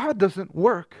 God doesn't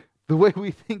work the way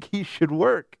we think he should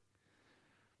work.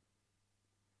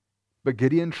 But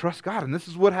Gideon trusts God, and this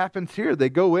is what happens here. They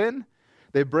go in,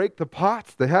 They break the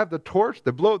pots. They have the torch.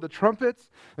 They blow the trumpets.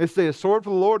 They say a sword for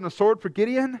the Lord and a sword for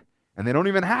Gideon. And they don't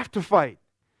even have to fight.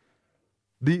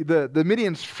 The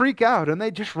Midians freak out and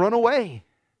they just run away.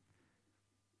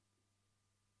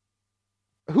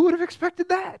 Who would have expected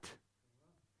that?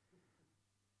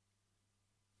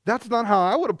 That's not how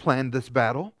I would have planned this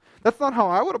battle. That's not how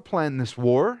I would have planned this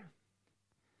war.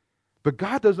 But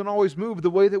God doesn't always move the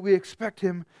way that we expect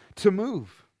him to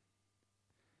move.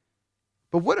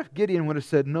 But what if Gideon would have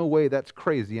said, no way, that's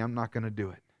crazy, I'm not going to do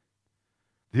it.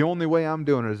 The only way I'm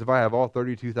doing it is if I have all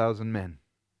 32,000 men.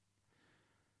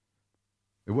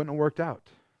 It wouldn't have worked out.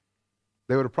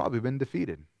 They would have probably been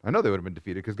defeated. I know they would have been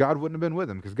defeated because God wouldn't have been with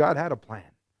them, because God had a plan.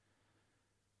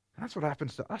 And that's what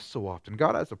happens to us so often.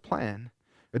 God has a plan.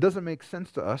 It doesn't make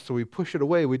sense to us, so we push it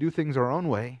away. We do things our own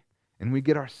way, and we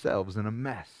get ourselves in a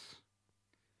mess.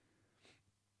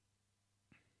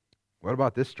 What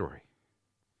about this story?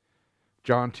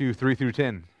 John 2, 3 through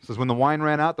 10 says, when the wine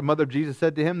ran out, the mother of Jesus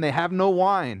said to him, they have no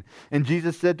wine. And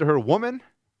Jesus said to her, woman,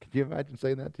 could you imagine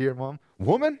saying that to your mom?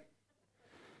 Woman?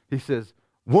 He says,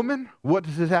 woman, what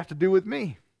does this have to do with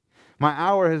me? My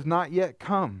hour has not yet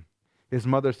come. His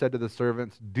mother said to the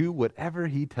servants, do whatever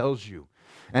he tells you.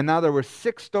 And now there were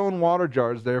 6 stone water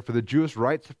jars there for the Jewish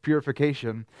rites of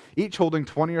purification, each holding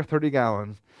 20 or 30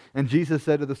 gallons. And Jesus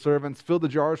said to the servants, fill the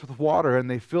jars with water, and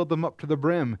they filled them up to the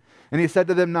brim. And he said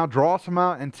to them, now draw some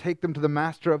out and take them to the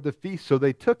master of the feast. So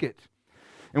they took it.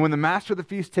 And when the master of the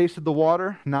feast tasted the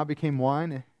water, now became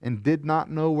wine, and did not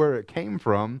know where it came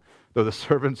from, though the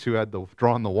servants who had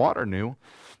drawn the water knew,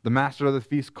 the master of the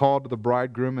feast called to the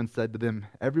bridegroom and said to them,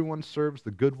 everyone serves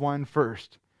the good wine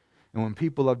first. And when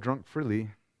people have drunk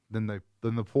freely, then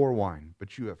the poor wine.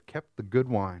 But you have kept the good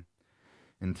wine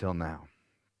until now.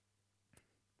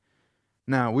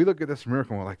 Now, we look at this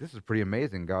miracle and we're like, this is pretty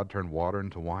amazing. God turned water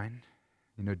into wine.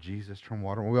 You know, Jesus turned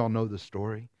water. We all know the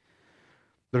story.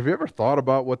 But have you ever thought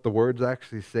about what the words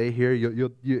actually say here?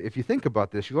 If you think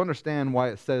about this, you'll understand why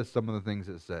it says some of the things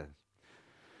it says.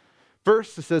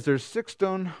 First, it says there's 6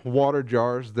 stone water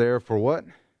jars there for what?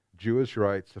 Jewish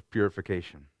rites of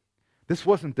purification. This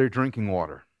wasn't their drinking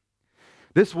water.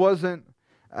 This wasn't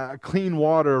clean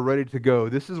water ready to go.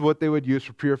 This is what they would use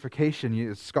for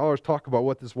purification. Scholars talk about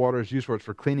what this water is used for. It's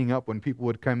for cleaning up when people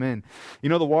would come in. You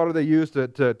know the water they use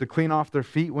to clean off their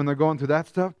feet when they're going through that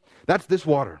stuff? That's this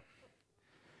water.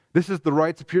 This is the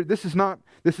rites of purity. This is not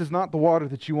the water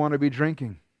that you want to be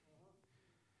drinking.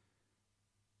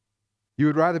 You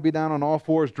would rather be down on all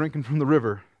fours drinking from the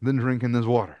river than drinking this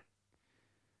water.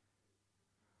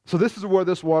 So this is where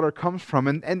this water comes from.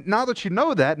 And now that you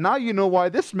know that, now you know why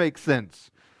this makes sense.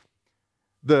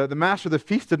 The master of the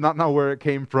feast did not know where it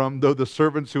came from, though the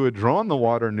servants who had drawn the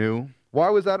water knew. Why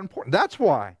was that important? That's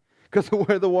why. Because of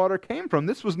where the water came from.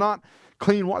 This was not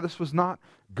clean water. This was not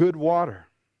good water.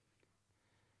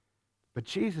 But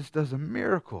Jesus does a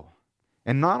miracle.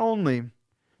 And not only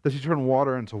does he turn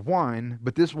water into wine,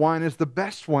 but this wine is the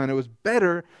best wine. It was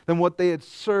better than what they had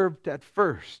served at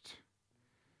first.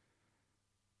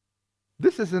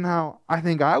 This isn't how I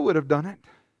think I would have done it.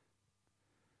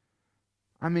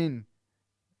 I mean,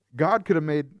 God could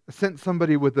have sent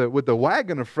somebody with a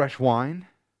wagon of fresh wine.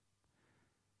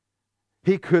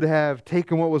 He could have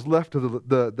taken what was left of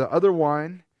the other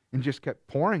wine and just kept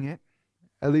pouring it.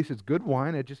 At least it's good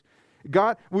wine.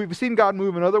 We've seen God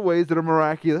move in other ways that are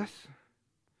miraculous.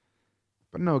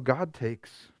 But no, God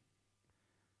takes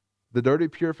the dirty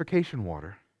purification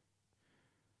water,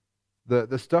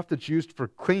 the stuff that's used for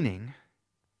cleaning,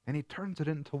 and he turns it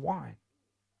into wine.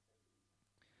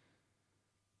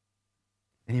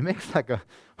 And he makes like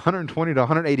 120 to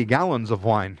 180 gallons of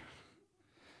wine.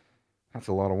 That's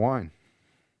a lot of wine.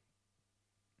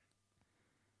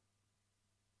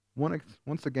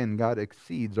 Once again, God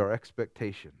exceeds our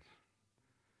expectations.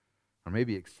 Or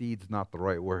maybe exceeds not the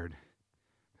right word.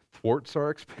 Thwarts our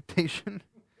expectation.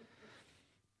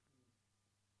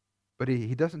 But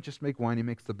he doesn't just make wine, he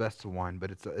makes the best of wine.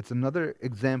 But it's another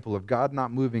example of God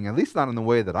not moving, at least not in the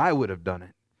way that I would have done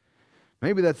it.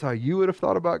 Maybe that's how you would have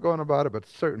thought about going about it, but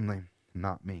certainly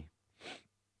not me.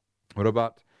 What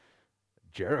about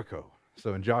Jericho?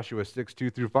 So in Joshua 6, 2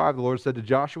 through 5, the Lord said to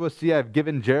Joshua, see, I have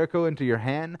given Jericho into your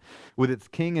hand. With its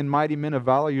king and mighty men of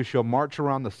valor, you shall march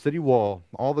around the city wall,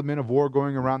 all the men of war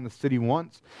going around the city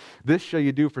once. This shall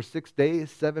you do for 6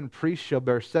 days. 7 priests shall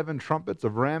bear 7 trumpets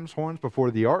of ram's horns before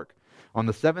the ark. On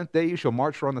the 7th day you shall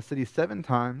march around the city 7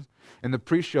 times, and the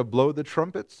priests shall blow the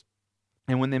trumpets.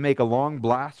 And when they make a long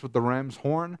blast with the ram's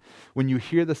horn, when you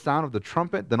hear the sound of the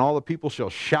trumpet, then all the people shall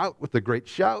shout with a great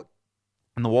shout.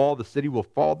 And the wall of the city will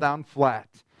fall down flat,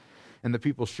 and the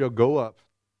people shall go up,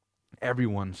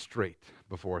 everyone straight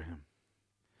before him.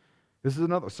 This is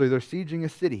another. So they're sieging a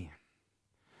city.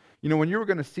 You know, when you were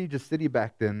going to siege a city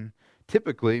back then,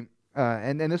 typically,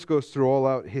 and this goes through all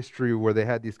out history where they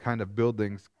had these kind of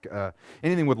buildings,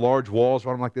 anything with large walls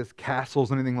around them like this,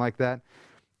 castles, anything like that.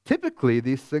 Typically,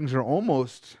 these things are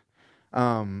almost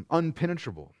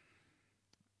unpenetrable.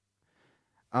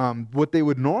 What they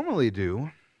would normally do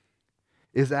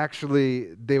is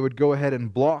actually they would go ahead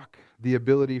and block the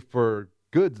ability for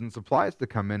goods and supplies to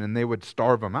come in, and they would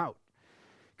starve them out,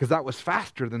 because that was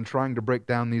faster than trying to break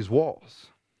down these walls.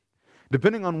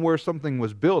 Depending on where something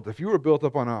was built, if you were built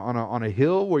up on a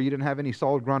hill where you didn't have any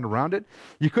solid ground around it,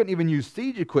 you couldn't even use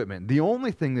siege equipment. The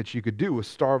only thing that you could do was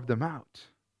starve them out.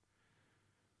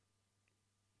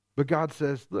 But God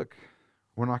says, look,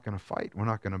 we're not going to fight. We're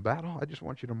not going to battle. I just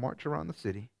want you to march around the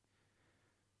city.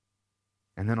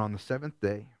 And then on the seventh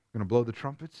day, we're going to blow the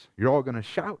trumpets. You're all going to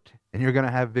shout, and you're going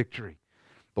to have victory.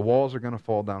 The walls are going to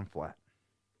fall down flat.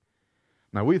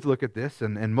 Now, we look at this,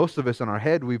 and most of us in our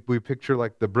head, we picture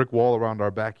like the brick wall around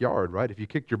our backyard, right? If you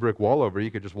kicked your brick wall over,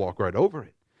 you could just walk right over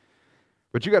it.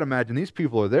 But you got to imagine, these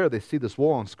people are there, they see this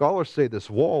wall, and scholars say this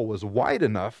wall was wide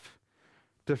enough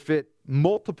to fit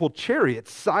multiple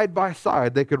chariots side by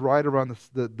side. They could ride around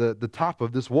the top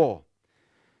of this wall.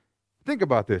 Think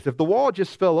about this. If the wall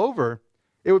just fell over,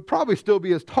 it would probably still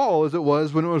be as tall as it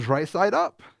was when it was right side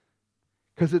up,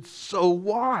 because it's so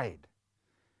wide.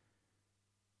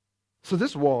 So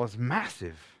this wall is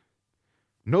massive.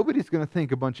 Nobody's going to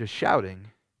think a bunch of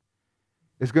shouting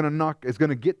is going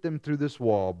to get them through this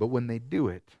wall, but when they do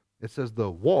it, it says the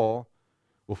wall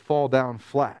will fall down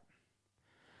flat.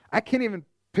 I can't even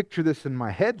picture this in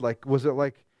my head. Like, was it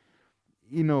like,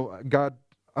 you know, God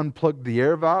unplugged the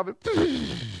air valve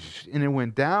and it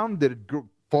went down? Did it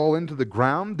fall into the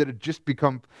ground? Did it just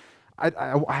become?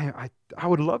 I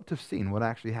would love to have seen what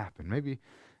actually happened. Maybe,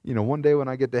 you know, one day when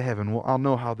I get to heaven, I'll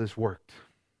know how this worked.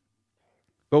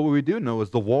 But what we do know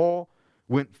is the wall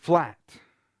went flat,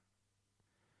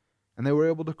 and they were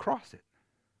able to cross it.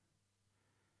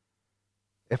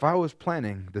 If I was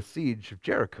planning the siege of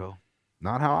Jericho,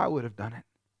 not how I would have done it.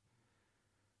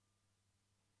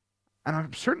 And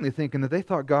I'm certainly thinking that they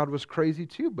thought God was crazy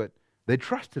too, but they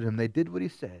trusted him. They did what he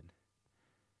said.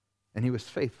 And he was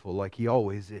faithful like he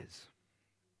always is.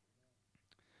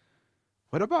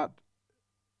 What about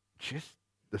just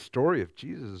the story of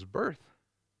Jesus' birth?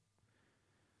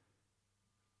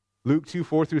 Luke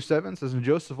 2:4-7 says, and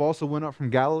Joseph also went up from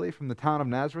Galilee, from the town of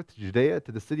Nazareth to Judea,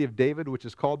 to the city of David, which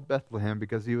is called Bethlehem,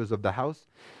 because he was of the house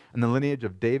and the lineage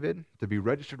of David, to be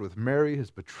registered with Mary, his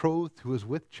betrothed, who was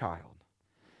with child.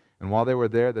 And while they were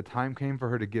there, the time came for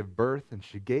her to give birth, and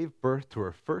she gave birth to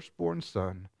her firstborn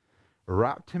son,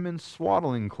 wrapped him in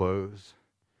swaddling clothes,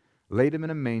 laid him in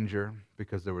a manger,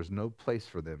 because there was no place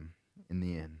for them in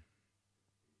the inn.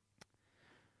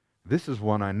 This is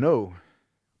one I know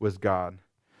was God,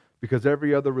 because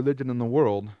every other religion in the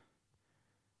world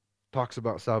talks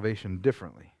about salvation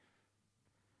differently.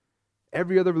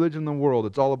 Every other religion in the world,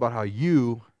 it's all about how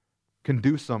you can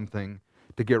do something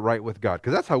to get right with God,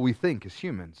 because that's how we think as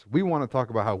humans. We want to talk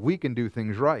about how we can do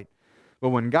things right. But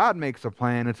when God makes a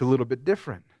plan, it's a little bit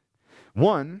different.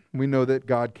 One, we know that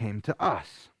God came to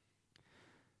us.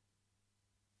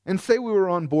 And say we were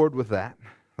on board with that.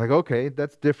 Like, okay,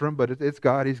 that's different, but it's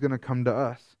God. He's going to come to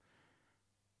us.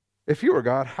 If you were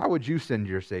God, how would you send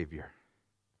your Savior?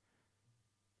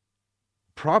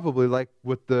 Probably like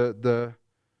what the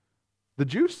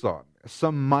Jews thought,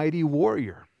 some mighty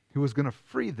warrior who was going to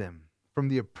free them from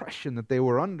the oppression that they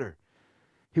were under.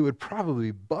 He would probably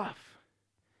be buff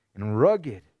and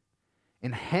rugged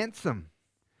and handsome.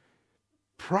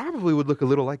 Probably would look a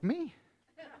little like me.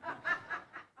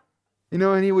 You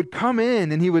know, and he would come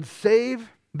in and he would save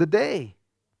the day.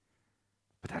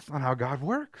 But that's not how God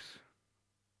works.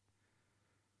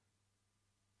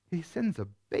 He sends a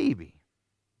baby.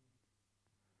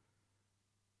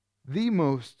 The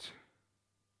most,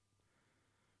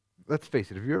 let's face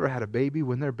it, have you ever had a baby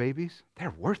when they're babies?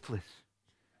 They're worthless.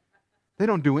 They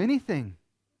don't do anything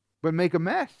but make a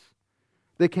mess.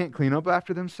 They can't clean up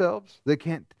after themselves. They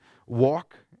can't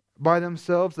walk by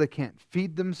themselves. They can't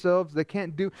feed themselves.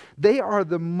 They are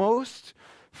the most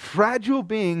fragile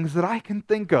beings that I can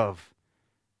think of.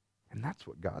 And that's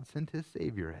what God sent his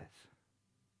Savior as.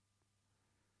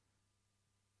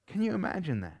 Can you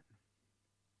imagine that?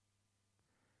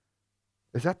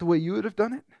 Is that the way you would have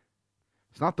done it?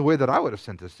 It's not the way that I would have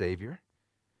sent a Savior.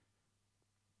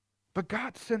 But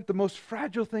God sent the most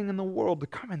fragile thing in the world to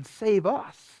come and save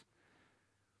us.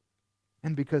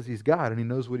 And because he's God and he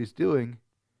knows what he's doing,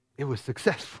 it was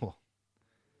successful.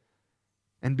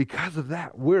 And because of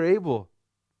that, we're able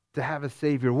to have a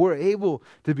Savior. We're able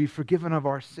to be forgiven of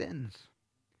our sins.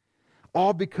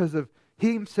 All because of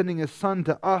Him sending His Son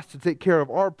to us to take care of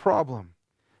our problem.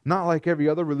 Not like every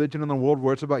other religion in the world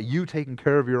where it's about you taking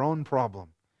care of your own problem.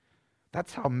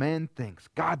 That's how man thinks.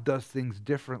 God does things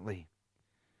differently.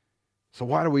 So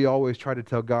why do we always try to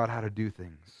tell God how to do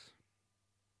things?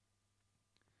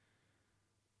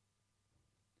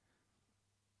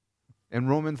 In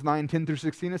Romans 9:10 through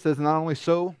 16, it says, not only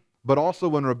so, but also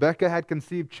when Rebekah had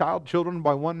conceived children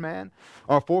by one man,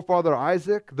 our forefather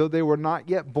Isaac, though they were not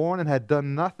yet born and had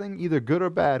done nothing, either good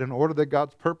or bad, in order that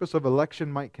God's purpose of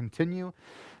election might continue,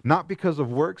 not because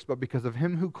of works, but because of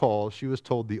him who calls, she was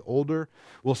told, the older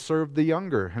will serve the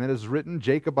younger. And it is written,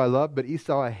 Jacob I loved, but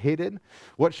Esau I hated.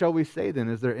 What shall we say then?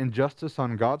 Is there injustice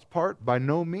on God's part? By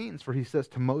no means, for he says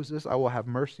to Moses, I will have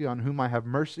mercy on whom I have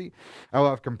mercy. I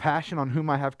will have compassion on whom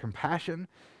I have compassion.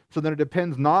 So then it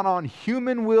depends not on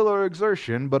human will or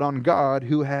exertion, but on God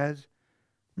who has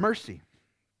mercy.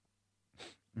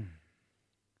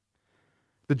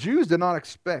 The Jews did not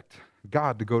expect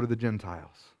God to go to the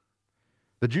Gentiles.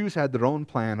 The Jews had their own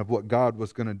plan of what God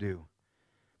was going to do.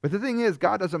 But the thing is,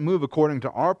 God doesn't move according to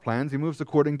our plans. He moves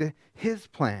according to His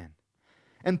plan.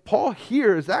 And Paul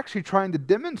here is actually trying to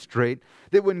demonstrate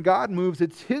that when God moves,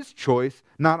 it's His choice,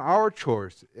 not our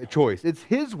choice. It's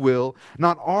His will,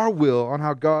 not our will, on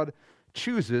how God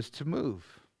chooses to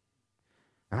move.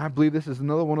 And I believe this is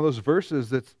another one of those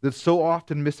verses that's so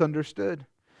often misunderstood.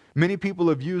 Many people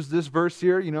have used this verse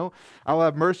here, I'll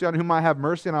have mercy on whom I have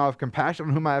mercy, and I'll have compassion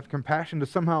on whom I have compassion, to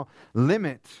somehow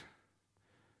limit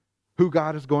who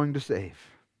God is going to save.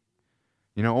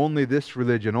 Only this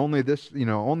religion, only this,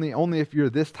 only if you're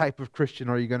this type of Christian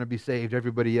are you going to be saved.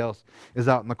 Everybody else is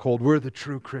out in the cold. We're the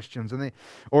true Christians. And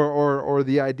or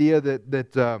the idea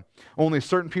that only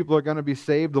certain people are going to be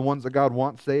saved, the ones that God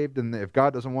wants saved, and if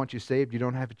God doesn't want you saved, you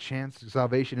don't have a chance.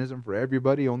 Salvation isn't for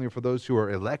everybody, only for those who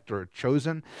are elect or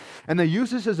chosen. And they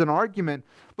use this as an argument,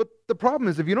 but the problem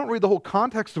is if you don't read the whole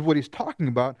context of what he's talking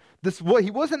about, he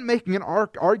wasn't making an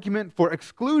argument for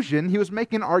exclusion, he was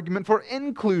making an argument for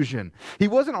inclusion. He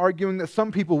wasn't arguing that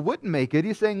some people wouldn't make it.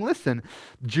 He's saying, listen,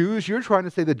 Jews, you're trying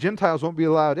to say the Gentiles won't be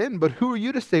allowed in, but who are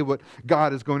you to say what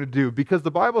God is going to do? Because the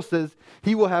Bible says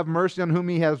He will have mercy on whom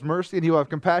He has mercy, and He will have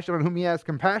compassion on whom He has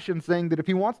compassion, saying that if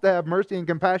He wants to have mercy and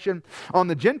compassion on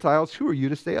the Gentiles, who are you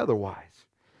to say otherwise?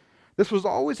 This was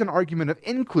always an argument of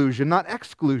inclusion, not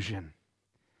exclusion.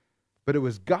 But it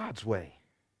was God's way.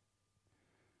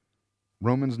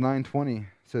 Romans 9:20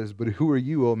 says, but who are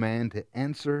you, O man, to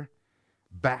answer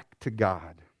back to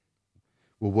God?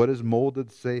 Will what is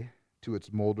molded say to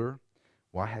its molder,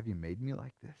 why have you made me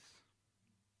like this?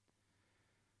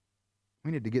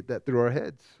 We need to get that through our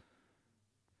heads.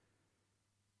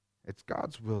 It's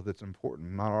God's will that's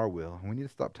important, not our will. And we need to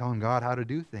stop telling God how to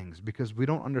do things because we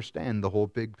don't understand the whole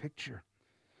big picture.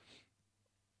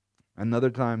 Another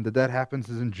time that happens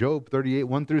is in Job 38,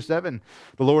 1 through 7.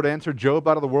 The Lord answered Job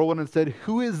out of the whirlwind and said,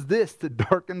 who is this that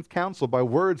darkens counsel by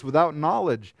words without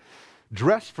knowledge?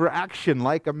 Dress for action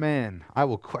like a man. I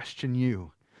will question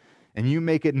you, and you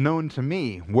make it known to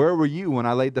me. Where were you when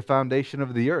I laid the foundation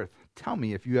of the earth? Tell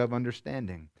me if you have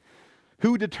understanding.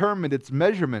 Who determined its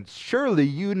measurements? Surely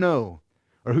you know.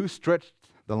 Or who stretched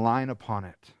the line upon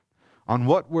it? On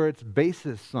what were its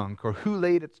bases sunk? Or who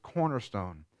laid its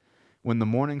cornerstone? When the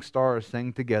morning stars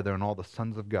sang together and all the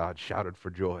sons of God shouted for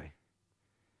joy.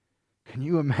 Can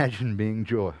you imagine being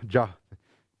Job?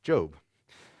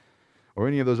 Or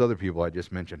any of those other people I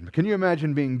just mentioned. Can you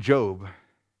imagine being Job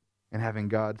and having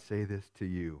God say this to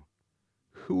you?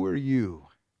 Who are you?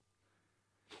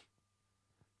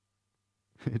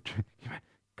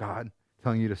 God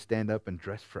telling you to stand up and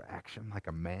dress for action like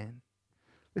a man?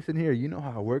 Listen here, you know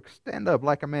how it works. Stand up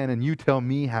like a man and you tell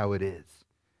me how it is.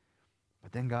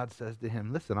 But then God says to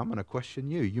him, listen, I'm going to question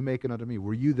you. You make it unto me.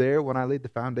 Were you there when I laid the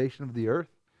foundation of the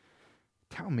earth?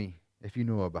 Tell me if you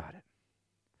know about it.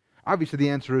 Obviously,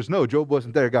 the answer is no. Job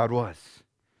wasn't there. God was.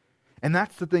 And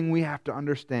that's the thing we have to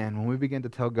understand when we begin to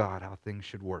tell God how things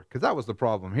should work. Because that was the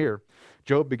problem here.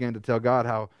 Job began to tell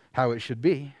God how it should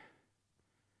be.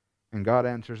 And God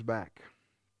answers back.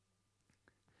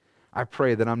 I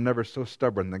pray that I'm never so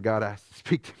stubborn that God has to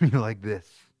speak to me like this.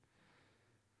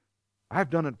 I've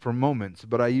done it for moments,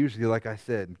 but I usually, like I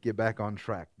said, get back on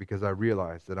track because I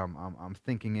realize that I'm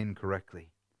thinking incorrectly.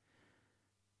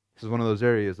 This is one of those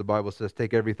areas the Bible says,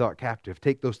 take every thought captive.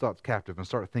 Take those thoughts captive and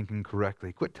start thinking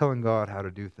correctly. Quit telling God how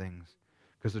to do things.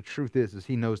 Because the truth is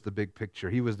He knows the big picture.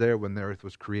 He was there when the earth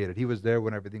was created. He was there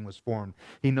when everything was formed.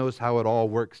 He knows how it all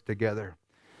works together.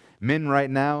 Men right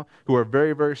now who are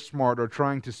very, very smart are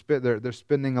trying to they're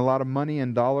spending a lot of money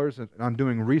and dollars on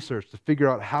doing research to figure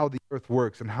out how the earth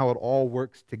works and how it all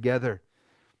works together.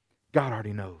 God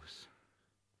already knows.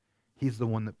 He's the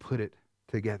one that put it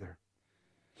together.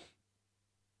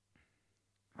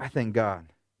 I thank God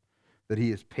that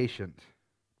He is patient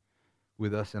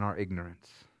with us in our ignorance,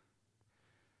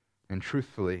 and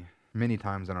truthfully, many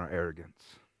times in our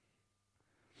arrogance.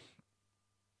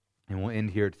 And we'll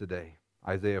end here today.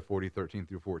 Isaiah 40:13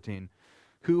 through 14.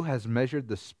 Who has measured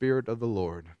the Spirit of the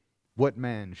Lord? What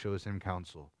man shows him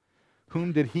counsel?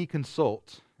 Whom did he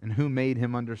consult, and who made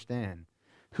him understand?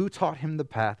 Who taught him the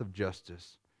path of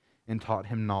justice, and taught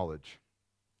him knowledge,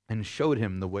 and showed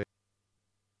him the way?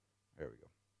 There we go.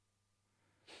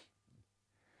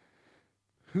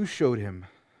 Who showed him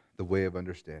the way of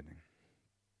understanding?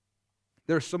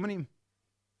 There are so many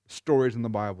stories in the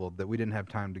Bible that we didn't have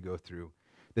time to go through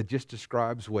that just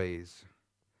describes ways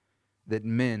that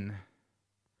men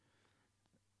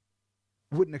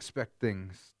wouldn't expect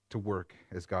things to work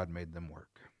as God made them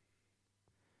work.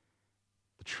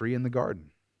 The tree in the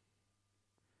garden.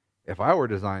 If I were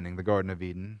designing the Garden of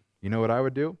Eden, you know what I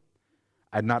would do?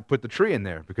 I'd not put the tree in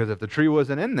there, because if the tree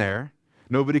wasn't in there,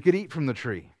 nobody could eat from the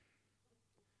tree.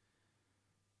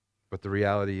 But the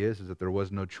reality is that there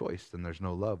was no choice, then there's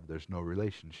no love, there's no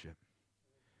relationship.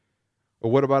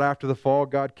 Or what about after the fall,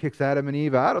 God kicks Adam and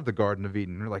Eve out of the Garden of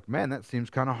Eden? We're like, man, that seems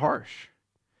kind of harsh.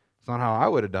 It's not how I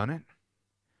would have done it.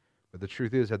 But the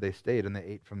truth is, had they stayed and they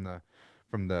ate from the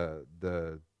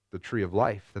tree of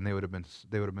life, then they would have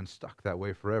been stuck that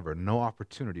way forever. No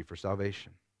opportunity for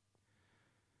salvation.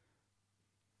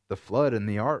 The flood and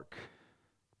the ark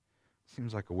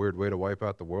seems like a weird way to wipe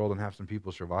out the world and have some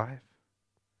people survive.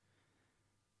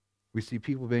 We see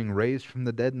people being raised from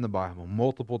the dead in the Bible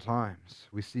multiple times.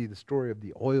 We see the story of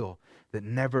the oil that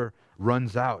never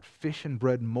runs out. Fish and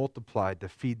bread multiplied to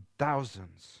feed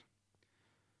thousands.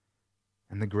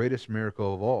 And the greatest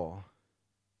miracle of all,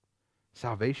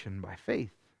 salvation by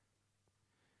faith.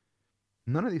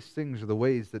 None of these things are the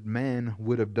ways that man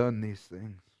would have done these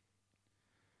things.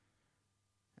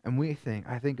 And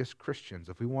I think as Christians,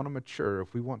 if we want to mature,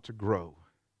 if we want to grow,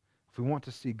 if we want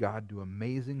to see God do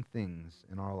amazing things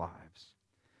in our lives,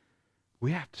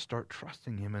 we have to start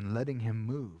trusting Him and letting Him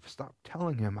move. Stop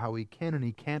telling Him how He can and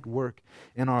He can't work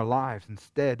in our lives.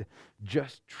 Instead,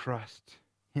 just trust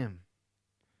Him.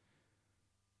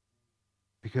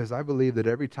 Because I believe that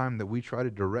every time that we try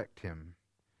to direct Him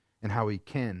and how He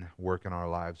can work in our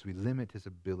lives, we limit His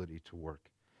ability to work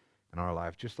in our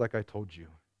lives. Just like I told you,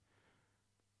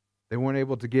 they weren't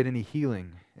able to get any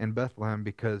healing in Bethlehem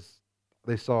because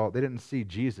they didn't see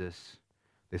Jesus.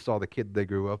 They saw the kid they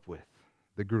grew up with.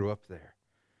 They grew up there.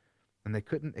 And they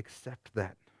couldn't accept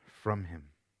that from Him.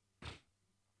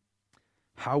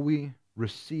 How we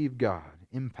receive God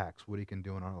impacts what He can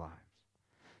do in our lives.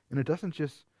 And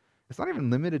it's not even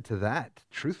limited to that,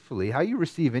 truthfully. How you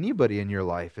receive anybody in your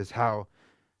life is how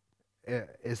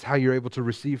you're able to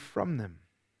receive from them.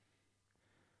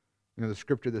 You know, the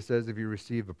scripture that says if you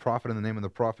receive a prophet in the name of the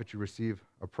prophet, you receive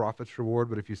a prophet's reward.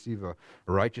 But if you receive a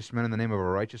righteous man in the name of a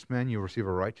righteous man, you receive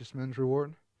a righteous man's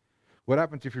reward. What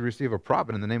happens if you receive a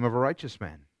prophet in the name of a righteous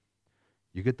man?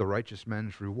 You get the righteous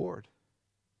man's reward.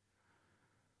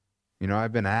 You know,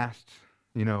 I've been asked,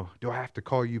 do I have to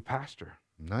call you pastor?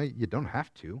 No, you don't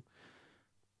have to.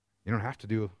 You don't have to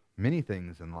do many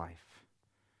things in life.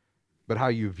 But how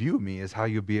you view me is how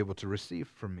you'll be able to receive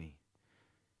from me.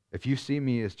 If you see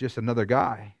me as just another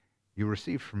guy, you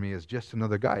receive from me as just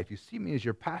another guy. If you see me as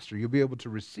your pastor, you'll be able to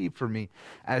receive from me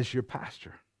as your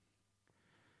pastor.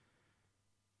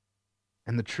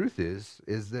 And the truth is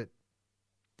that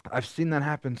I've seen that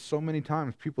happen so many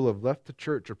times. People have left the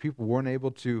church, or people weren't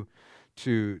able to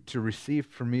receive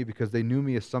from me because they knew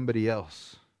me as somebody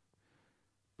else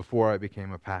before I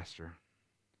became a pastor.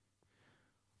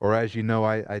 Or as you know,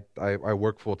 I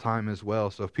work full-time as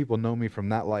well, so if people know me from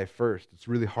that life first, it's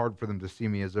really hard for them to see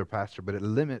me as their pastor, but it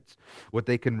limits what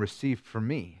they can receive from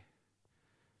me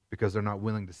because they're not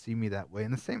willing to see me that way.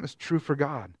 And the same is true for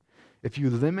God. If you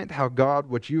limit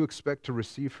what you expect to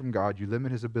receive from God, you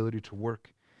limit His ability to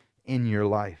work in your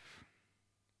life.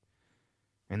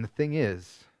 And the thing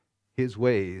is, His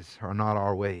ways are not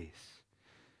our ways.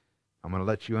 I'm going to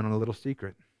let you in on a little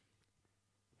secret.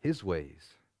 His ways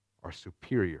are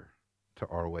superior to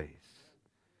our ways.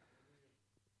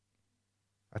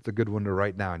 That's a good one to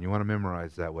write down. You want to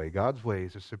memorize that way. God's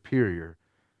ways are superior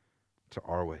to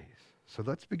our ways. So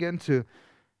let's begin to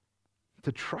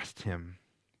trust Him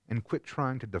and quit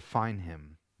trying to define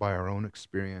Him by our own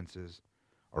experiences,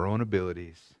 our own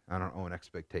abilities, and our own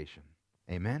expectation.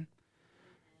 Amen?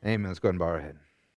 Amen. Let's go ahead and bow our head.